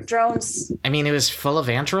 Drones. I mean, it was full of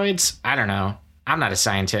androids. I don't know. I'm not a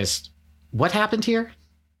scientist. What happened here?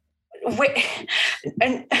 Wait,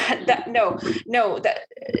 and that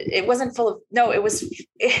it wasn't full of. No,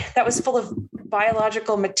 that was full of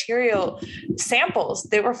biological material samples.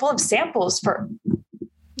 They were full of samples for.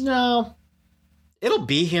 No. It'll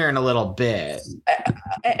be here in a little bit.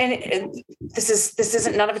 And this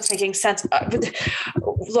isn't, none of it's making sense.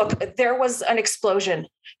 Look, there was an explosion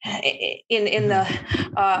in the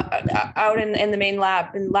out in the main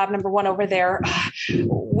lab, in lab number 1 over there.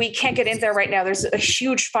 We can't get in there right now. There's a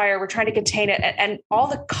huge fire. We're trying to contain it, and all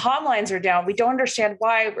the comm lines are down. We don't understand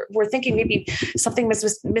why. We're thinking maybe something was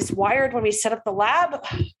miswired when we set up the lab.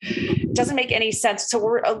 It doesn't make any sense. So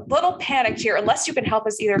we're a little panicked here. Unless you can help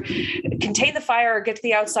us either contain the fire or get to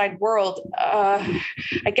the outside world,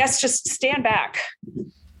 I guess just stand back.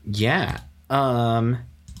 Yeah.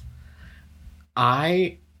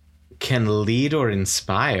 I can lead or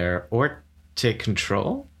inspire or take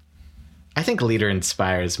control. I think lead or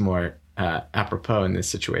inspire is more apropos in this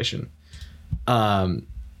situation. So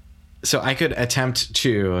I could attempt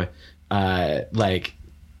to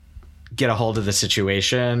get a hold of the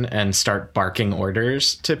situation and start barking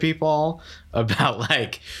orders to people about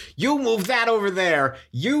like, you move that over there,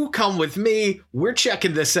 you come with me, we're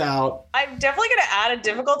checking this out. I'm definitely going to add a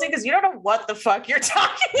difficulty because you don't know what the fuck you're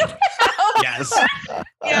talking about. Yes.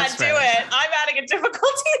 Yeah, do it. I'm adding a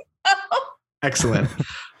difficulty now. Excellent.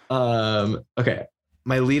 Okay.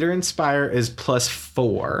 My leader inspire is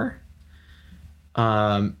 +4.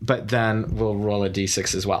 But then we'll roll a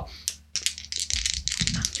d6 as well.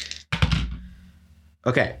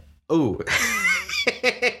 Okay. Ooh.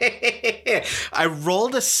 I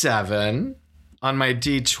rolled a 7 on my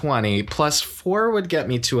d20. +4 would get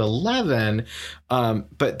me to 11.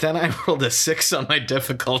 But then I rolled a 6 on my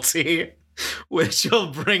difficulty, which will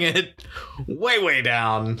bring it way, way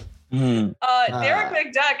derek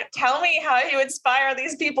McDuck, tell me how you inspire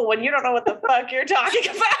these people when you don't know what the fuck you're talking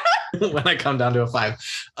about. When I come down to a 5.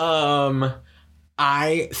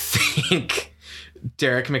 I think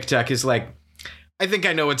Derek McDuck is like, I think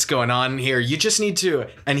I know what's going on here. You just need to,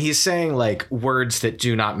 and he's saying like words that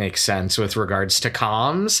do not make sense with regards to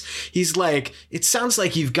comms. He's like, it sounds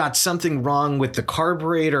like you've got something wrong with the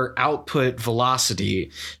carburetor output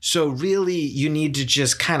velocity. So really you need to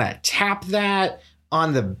just kind of tap that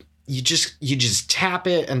on the, you just tap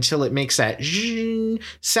it until it makes that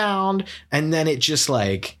sound. And then it just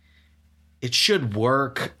like, it should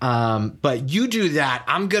work. But you do that.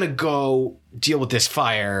 I'm going to go deal with this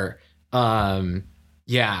fire.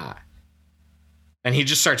 Yeah. And he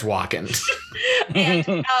just starts walking.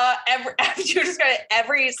 And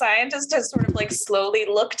every scientist has sort of like slowly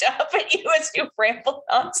looked up at you as you ramble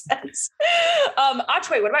nonsense.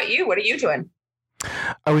 Achwe, what about you? What are you doing?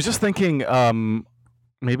 I was just thinking,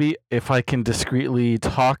 maybe if I can discreetly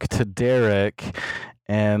talk to Derek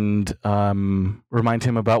and remind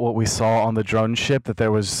him about what we saw on the drone ship, that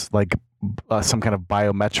there was like some kind of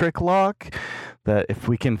biometric lock, that if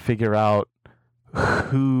we can figure out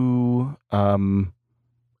who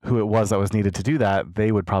it was that was needed to do that,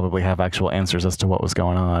 they would probably have actual answers as to what was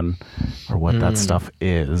going on or what that stuff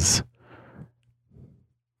is.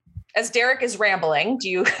 As Derek is rambling, do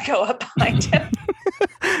you go up behind him?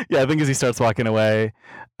 Yeah, I think as he starts walking away,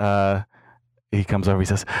 he comes over, he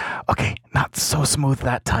says, okay, not so smooth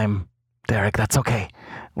that time, Derek, that's okay.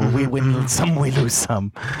 We win some, we lose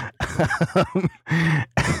some.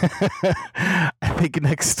 I think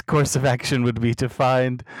next course of action would be to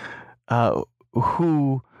find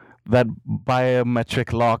who that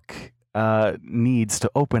biometric lock needs to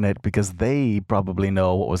open it, because they probably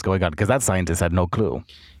know what was going on, because that scientist had no clue.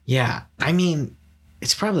 Yeah, I mean,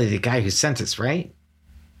 it's probably the guy who sent us, right?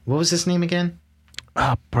 What was his name again?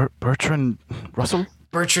 Bertrand Russell?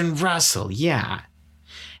 Bertrand Russell, yeah.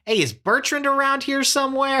 Hey, is Bertrand around here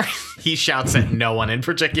somewhere? He shouts at no one in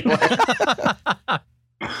particular.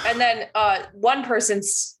 And then one person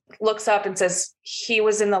looks up and says, he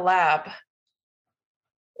was in the lab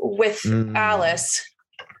with Alice.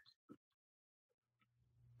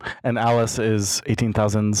 And Alice is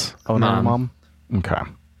 18,000's owner, Mom? Okay.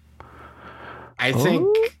 I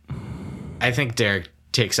think Derek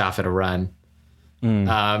takes off at a run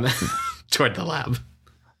toward the lab.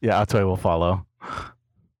 Yeah, Achwe will follow.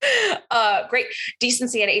 Great.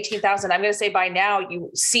 Decency and 18,000. I'm going to say by now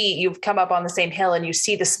you've come up on the same hill and you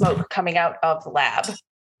see the smoke coming out of the lab.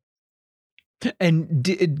 And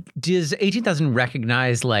does 18,000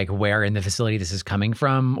 recognize like where in the facility this is coming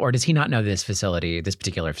from, or does he not know this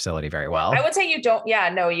particular facility very well? I would say you don't. Yeah,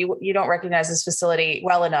 no, you don't recognize this facility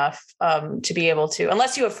well enough to be able to,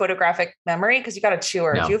 unless you have photographic memory, because you got a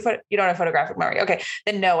tour. No. You don't have photographic memory. Okay,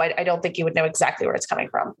 then no, I don't think you would know exactly where it's coming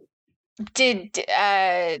from. Did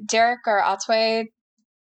Derek or Achwe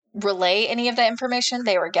relay any of the information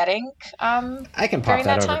they were getting? I can pop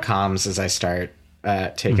that over comms as I start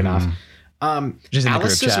taking off. Just in the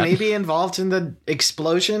Alice group is chat. maybe involved in the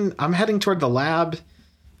explosion. I'm heading toward the lab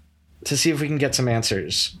to see if we can get some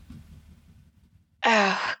answers.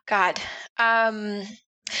 Oh God.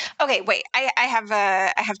 Okay, wait. I have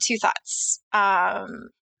two thoughts.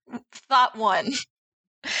 Thought one.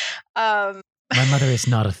 My mother is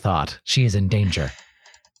not a thought. She is in danger.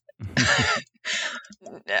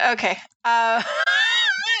 Okay.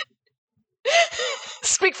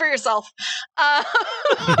 Speak for yourself. I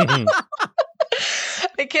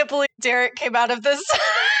can't believe Derek came out of this.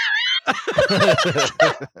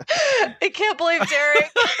 I can't believe Derek.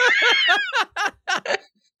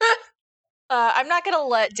 I'm not going to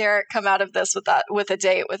let Derek come out of this with a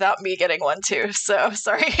date without me getting one too. So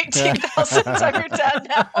sorry, 18,000. I'm your dad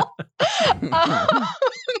now.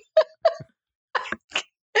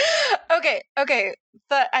 Okay.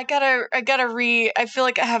 But I gotta I feel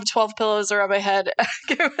like I have 12 pillows around my head.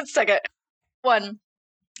 Give me 1 second. One.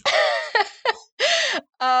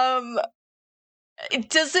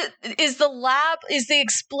 Is the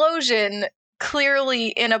explosion clearly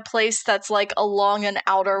in a place that's like along an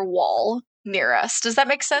outer wall near us? Does that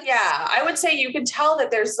make sense? Yeah, I would say you can tell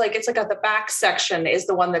that there's like, it's like the back section is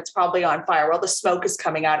the one that's probably on fire while the smoke is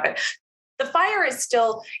coming out of it. The fire is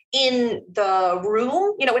still in the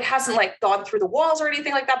room. You know, it hasn't like gone through the walls or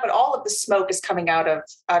anything like that, but all of the smoke is coming out of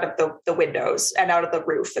the windows and out of the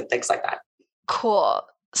roof and things like that. Cool.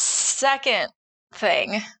 Second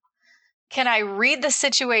thing, can I read the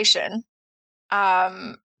situation?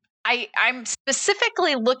 I'm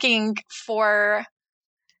specifically looking for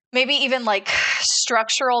maybe even like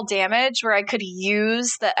structural damage where I could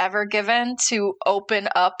use the Evergiven to open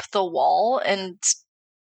up the wall and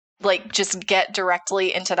like just get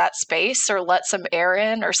directly into that space or let some air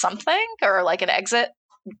in or something, or like an exit.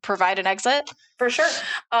 provide an exit? For sure.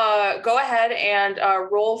 Go ahead and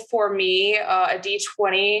roll for me a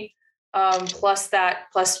d20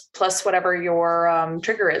 plus whatever your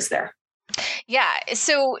trigger is there. Yeah.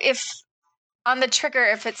 So if on the trigger,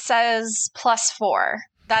 if it says +4,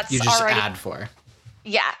 that's You just already add 4.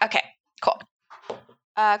 Yeah. Okay. Cool.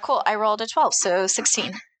 Cool. I rolled a 12, so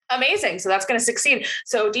 16. Amazing. So that's going to succeed.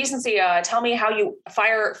 So Decency, tell me how you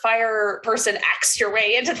fire person X your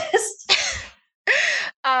way into this.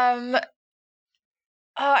 I'm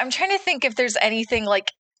trying to think if there's anything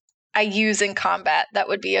like I use in combat that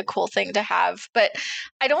would be a cool thing to have, but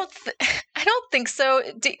I don't think so.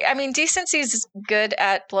 Decency is good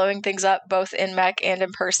at blowing things up both in mech and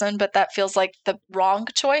in person, but that feels like the wrong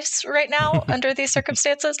choice right now under these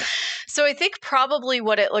circumstances. So I think probably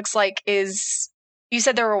what it looks like is, you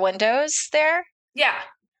said there were windows there? Yeah.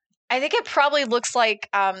 I think it probably looks like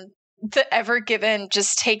the Ever Given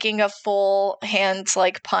just taking a full hand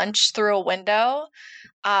like punch through a window.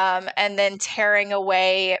 And then tearing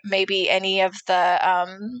away maybe any of the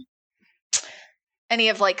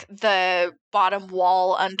bottom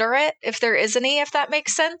wall under it, if there is any, if that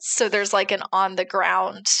makes sense. So there's like an on the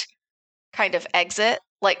ground kind of exit,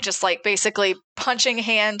 like just like basically punching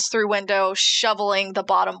hand through window, shoveling the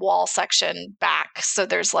bottom wall section back. So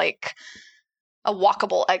there's like a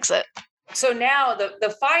walkable exit. So now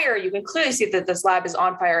the fire, you can clearly see that this lab is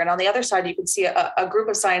on fire. And on the other side, you can see a group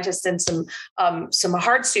of scientists in some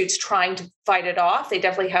hard suits trying to fight it off. They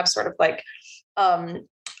definitely have sort of like,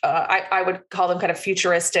 I would call them kind of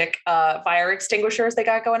futuristic fire extinguishers they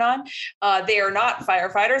got going on. They are not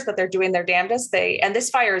firefighters, but they're doing their damnedest. And this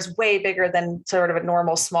fire is way bigger than sort of a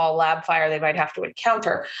normal small lab fire they might have to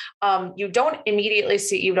encounter. You don't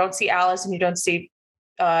see Alice and you don't see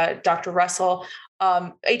Dr. Russell.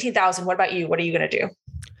 18,000. What about you? What are you going to do?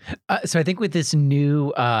 So I think with this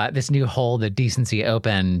new hole that Decency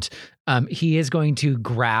opened, he is going to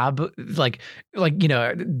grab take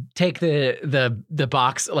the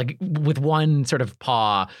box, like with one sort of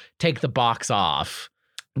paw, take the box off,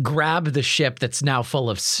 grab the ship that's now full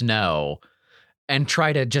of snow, and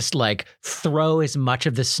try to just like throw as much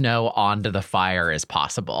of the snow onto the fire as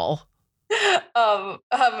possible.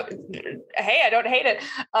 Hey, I don't hate it.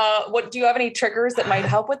 What do you have any triggers that might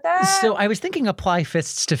help with that? So I was thinking apply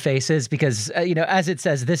fists to faces because, as it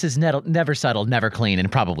says, this is never subtle, never clean, and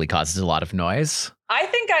probably causes a lot of noise. I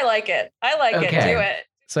think I like it. It. Do it.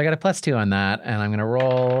 So I got a +2 on that, and I'm going to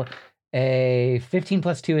roll a 15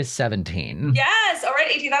 + 2 is 17. Yes. All right.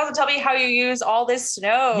 18,000. Tell me how you use all this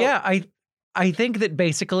snow. Yeah, I think that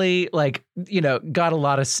basically, got a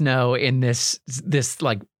lot of snow in this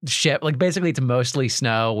like ship. Like basically it's mostly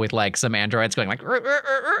snow with like some androids going like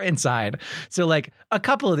inside. So like a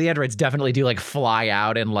couple of the androids definitely do like fly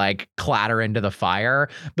out and like clatter into the fire.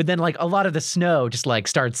 But then like a lot of the snow just like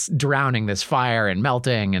starts drowning this fire and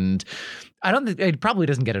melting. And I don't think it probably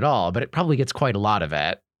doesn't get it all, but it probably gets quite a lot of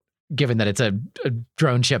it, given that it's a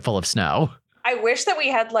drone ship full of snow. I wish that we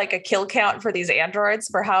had like a kill count for these androids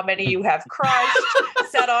for how many you have crushed,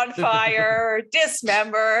 set on fire,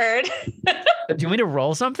 dismembered. Do you want me to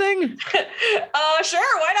roll something? Sure.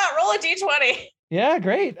 Why not roll a d20? Yeah,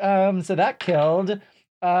 great. So that killed.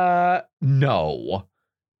 No,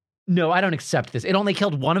 I don't accept this. It only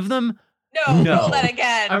killed one of them. No. Roll that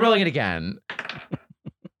again. I'm rolling it again.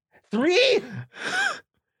 3.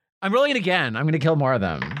 I'm rolling it again. I'm going to kill more of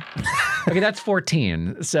them. Okay, that's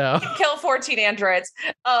 14. So kill 14 androids.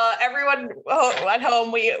 Everyone at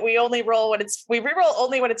home, we only roll we reroll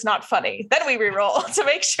only when it's not funny. Then we reroll to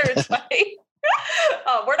make sure it's funny.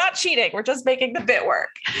 We're not cheating. We're just making the bit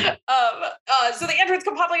work. So the androids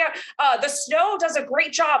come popping out. The snow does a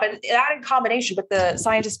great job, and that in combination with the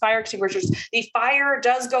scientist fire extinguishers, the fire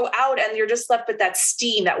does go out, and you're just left with that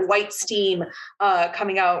steam, that white steam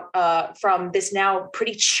coming out from this now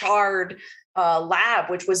pretty charred lab,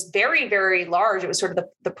 which was very, very large. It was sort of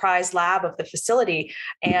the prize lab of the facility.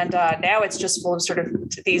 And now it's just full of sort of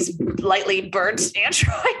these lightly burnt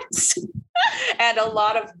androids and a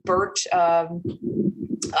lot of burnt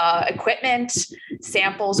equipment.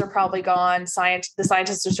 Samples are probably gone. The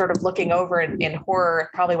scientists are sort of looking over in horror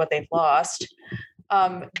at probably what they've lost.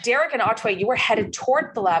 Derek and Otway, you were headed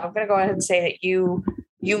toward the lab. I'm going to go ahead and say that you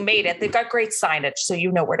made it. They've got great signage, so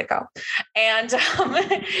you know where to go. And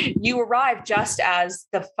you arrive just as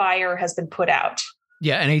the fire has been put out.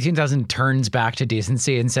 Yeah, and 18,000 turns back to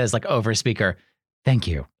Decency and says, like, over speaker, "Thank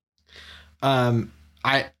you."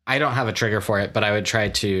 I don't have a trigger for it, but I would try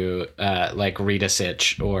to read a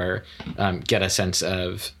sitch or get a sense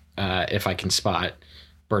of if I can spot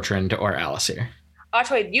Bertrand or Alice here.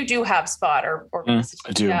 Otway, you do have spot or I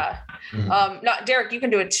do. Yeah. Mm-hmm. Not Derek, you can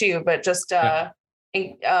do it too, but just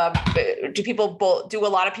Do people do a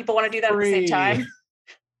lot of people want to do that at the same time?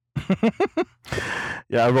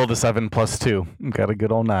 Yeah, I rolled a 7 plus 2. Got a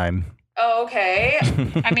good old 9. Oh, okay.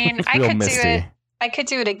 I mean, I Real could misty. do it. I could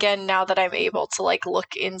do it again now that I'm able to like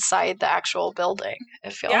look inside the actual building.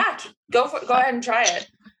 I feel. Yeah, go ahead and try it.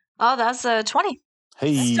 Oh, that's a 20.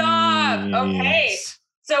 Hey. Stop. Okay.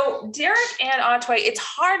 So Derek and Otway, it's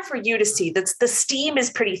hard for you to see. The steam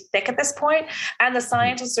is pretty thick at this point, and the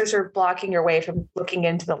scientists are sort of blocking your way from looking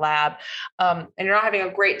into the lab. And you're not having a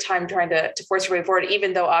great time trying to force your way forward,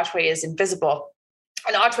 even though Otway is invisible.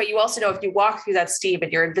 And Otway, you also know if you walk through that steam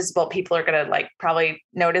and you're invisible, people are going to like probably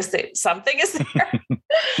notice that something is there.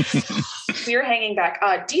 So you're hanging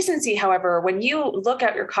back. Decency, however, when you look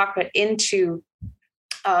out your cockpit into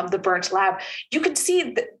the burnt lab, you can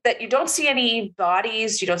see that you don't see any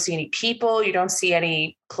bodies, you don't see any people, you don't see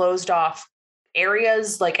any closed off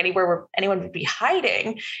areas like anywhere where anyone would be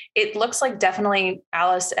hiding. It looks like definitely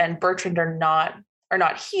Alice and Bertrand are not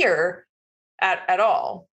here at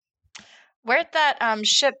all. Where'd that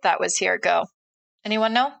ship that was here go?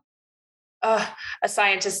 Anyone know? A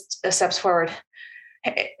scientist steps forward.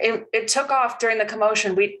 It took off during the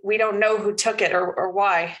commotion. We don't know who took it or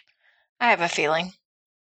why. I have a feeling.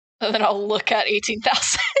 And then I'll look at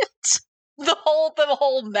 18,000. The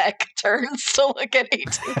whole mech turns to look at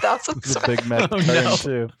 18,000. The big mech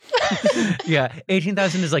too. Yeah,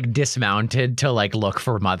 18,000 is like dismounted to like look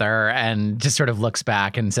for Mother and just sort of looks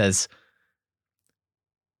back and says,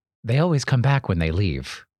 "They always come back when they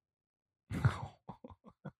leave."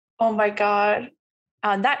 Oh my God.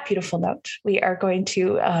 On that beautiful note, we are going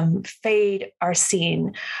to fade our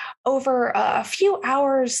scene over a few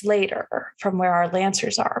hours later from where our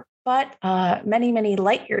Lancers are, but many, many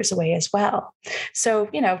light years away as well. So,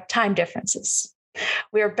 time differences.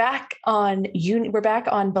 We're back on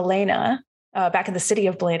Balena, back in the city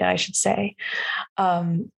of Balena, I should say,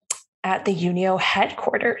 at the Unio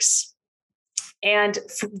headquarters. And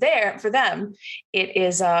for them, it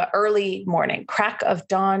is early morning, crack of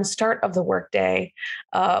dawn, start of the workday,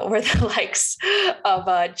 where the likes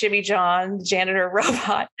of Jimmy John, the janitor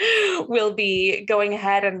robot, will be going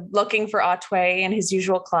ahead and looking for Otway in his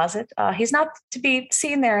usual closet. He's not to be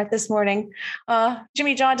seen there this morning.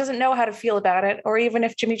 Jimmy John doesn't know how to feel about it, or even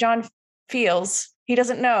if Jimmy John feels, he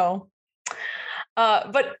doesn't know.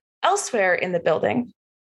 But elsewhere in the building,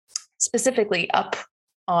 specifically up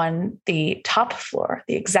on the top floor,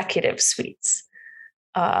 the executive suites,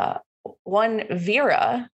 one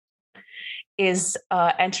Vera is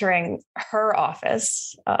entering her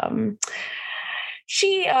office.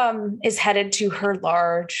 She is headed to her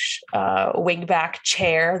large wingback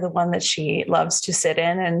chair, the one that she loves to sit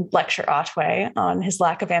in and lecture Otway on his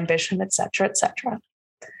lack of ambition, et cetera, et cetera.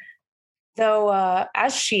 Though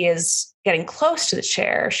as she is getting close to the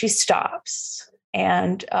chair, she stops.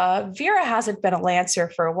 And Vera hasn't been a Lancer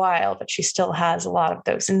for a while, but she still has a lot of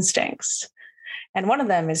those instincts. And one of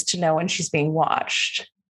them is to know when she's being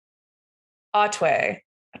watched. Otway,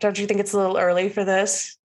 don't you think it's a little early for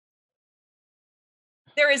this?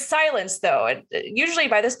 There is silence, though. And usually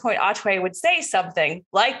by this point, Otway would say something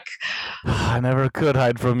like, I never could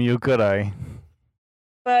hide from you, could I?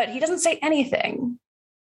 But he doesn't say anything.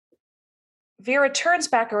 Vera turns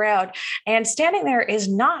back around, and standing there is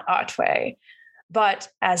not Otway. But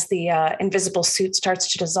as the invisible suit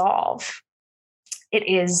starts to dissolve, it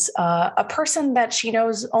is a person that she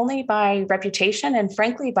knows only by reputation and,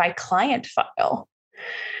 frankly, by client file.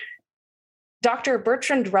 Dr.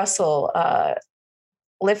 Bertrand Russell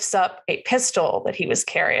lifts up a pistol that he was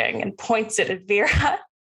carrying and points it at Vera.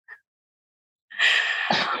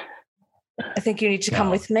 I think you need to come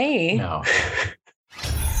with me. No.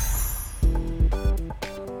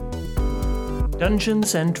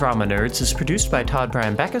 Dungeons and Drama Nerds is produced by Todd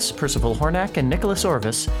Brian Backus, Percival Hornack, and Nicholas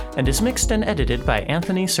Orvis, and is mixed and edited by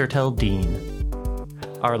Anthony Sertel Dean.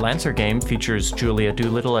 Our Lancer game features Julia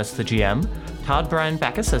Doolittle as the GM, Todd Brian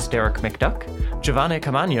Backus as Derek McDuck, Giovanni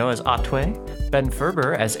Camagno as Otway, Ben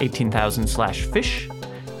Ferber as 18,000/Fish,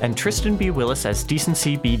 and Tristan B. Willis as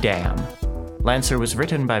Decency B. Dam. Lancer was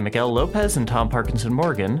written by Miguel Lopez and Tom Parkinson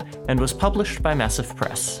Morgan, and was published by Massive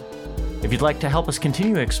Press. If you'd like to help us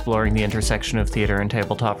continue exploring the intersection of theater and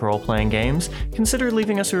tabletop role-playing games, consider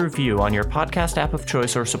leaving us a review on your podcast app of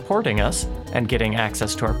choice or supporting us and getting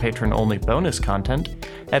access to our patron-only bonus content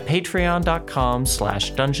at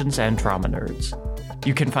patreon.com/Dungeons and Drama Nerds.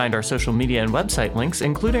 You can find our social media and website links,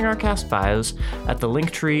 including our cast bios, at the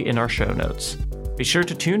link tree in our show notes. Be sure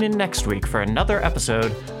to tune in next week for another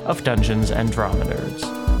episode of Dungeons and Drama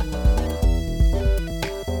Nerds.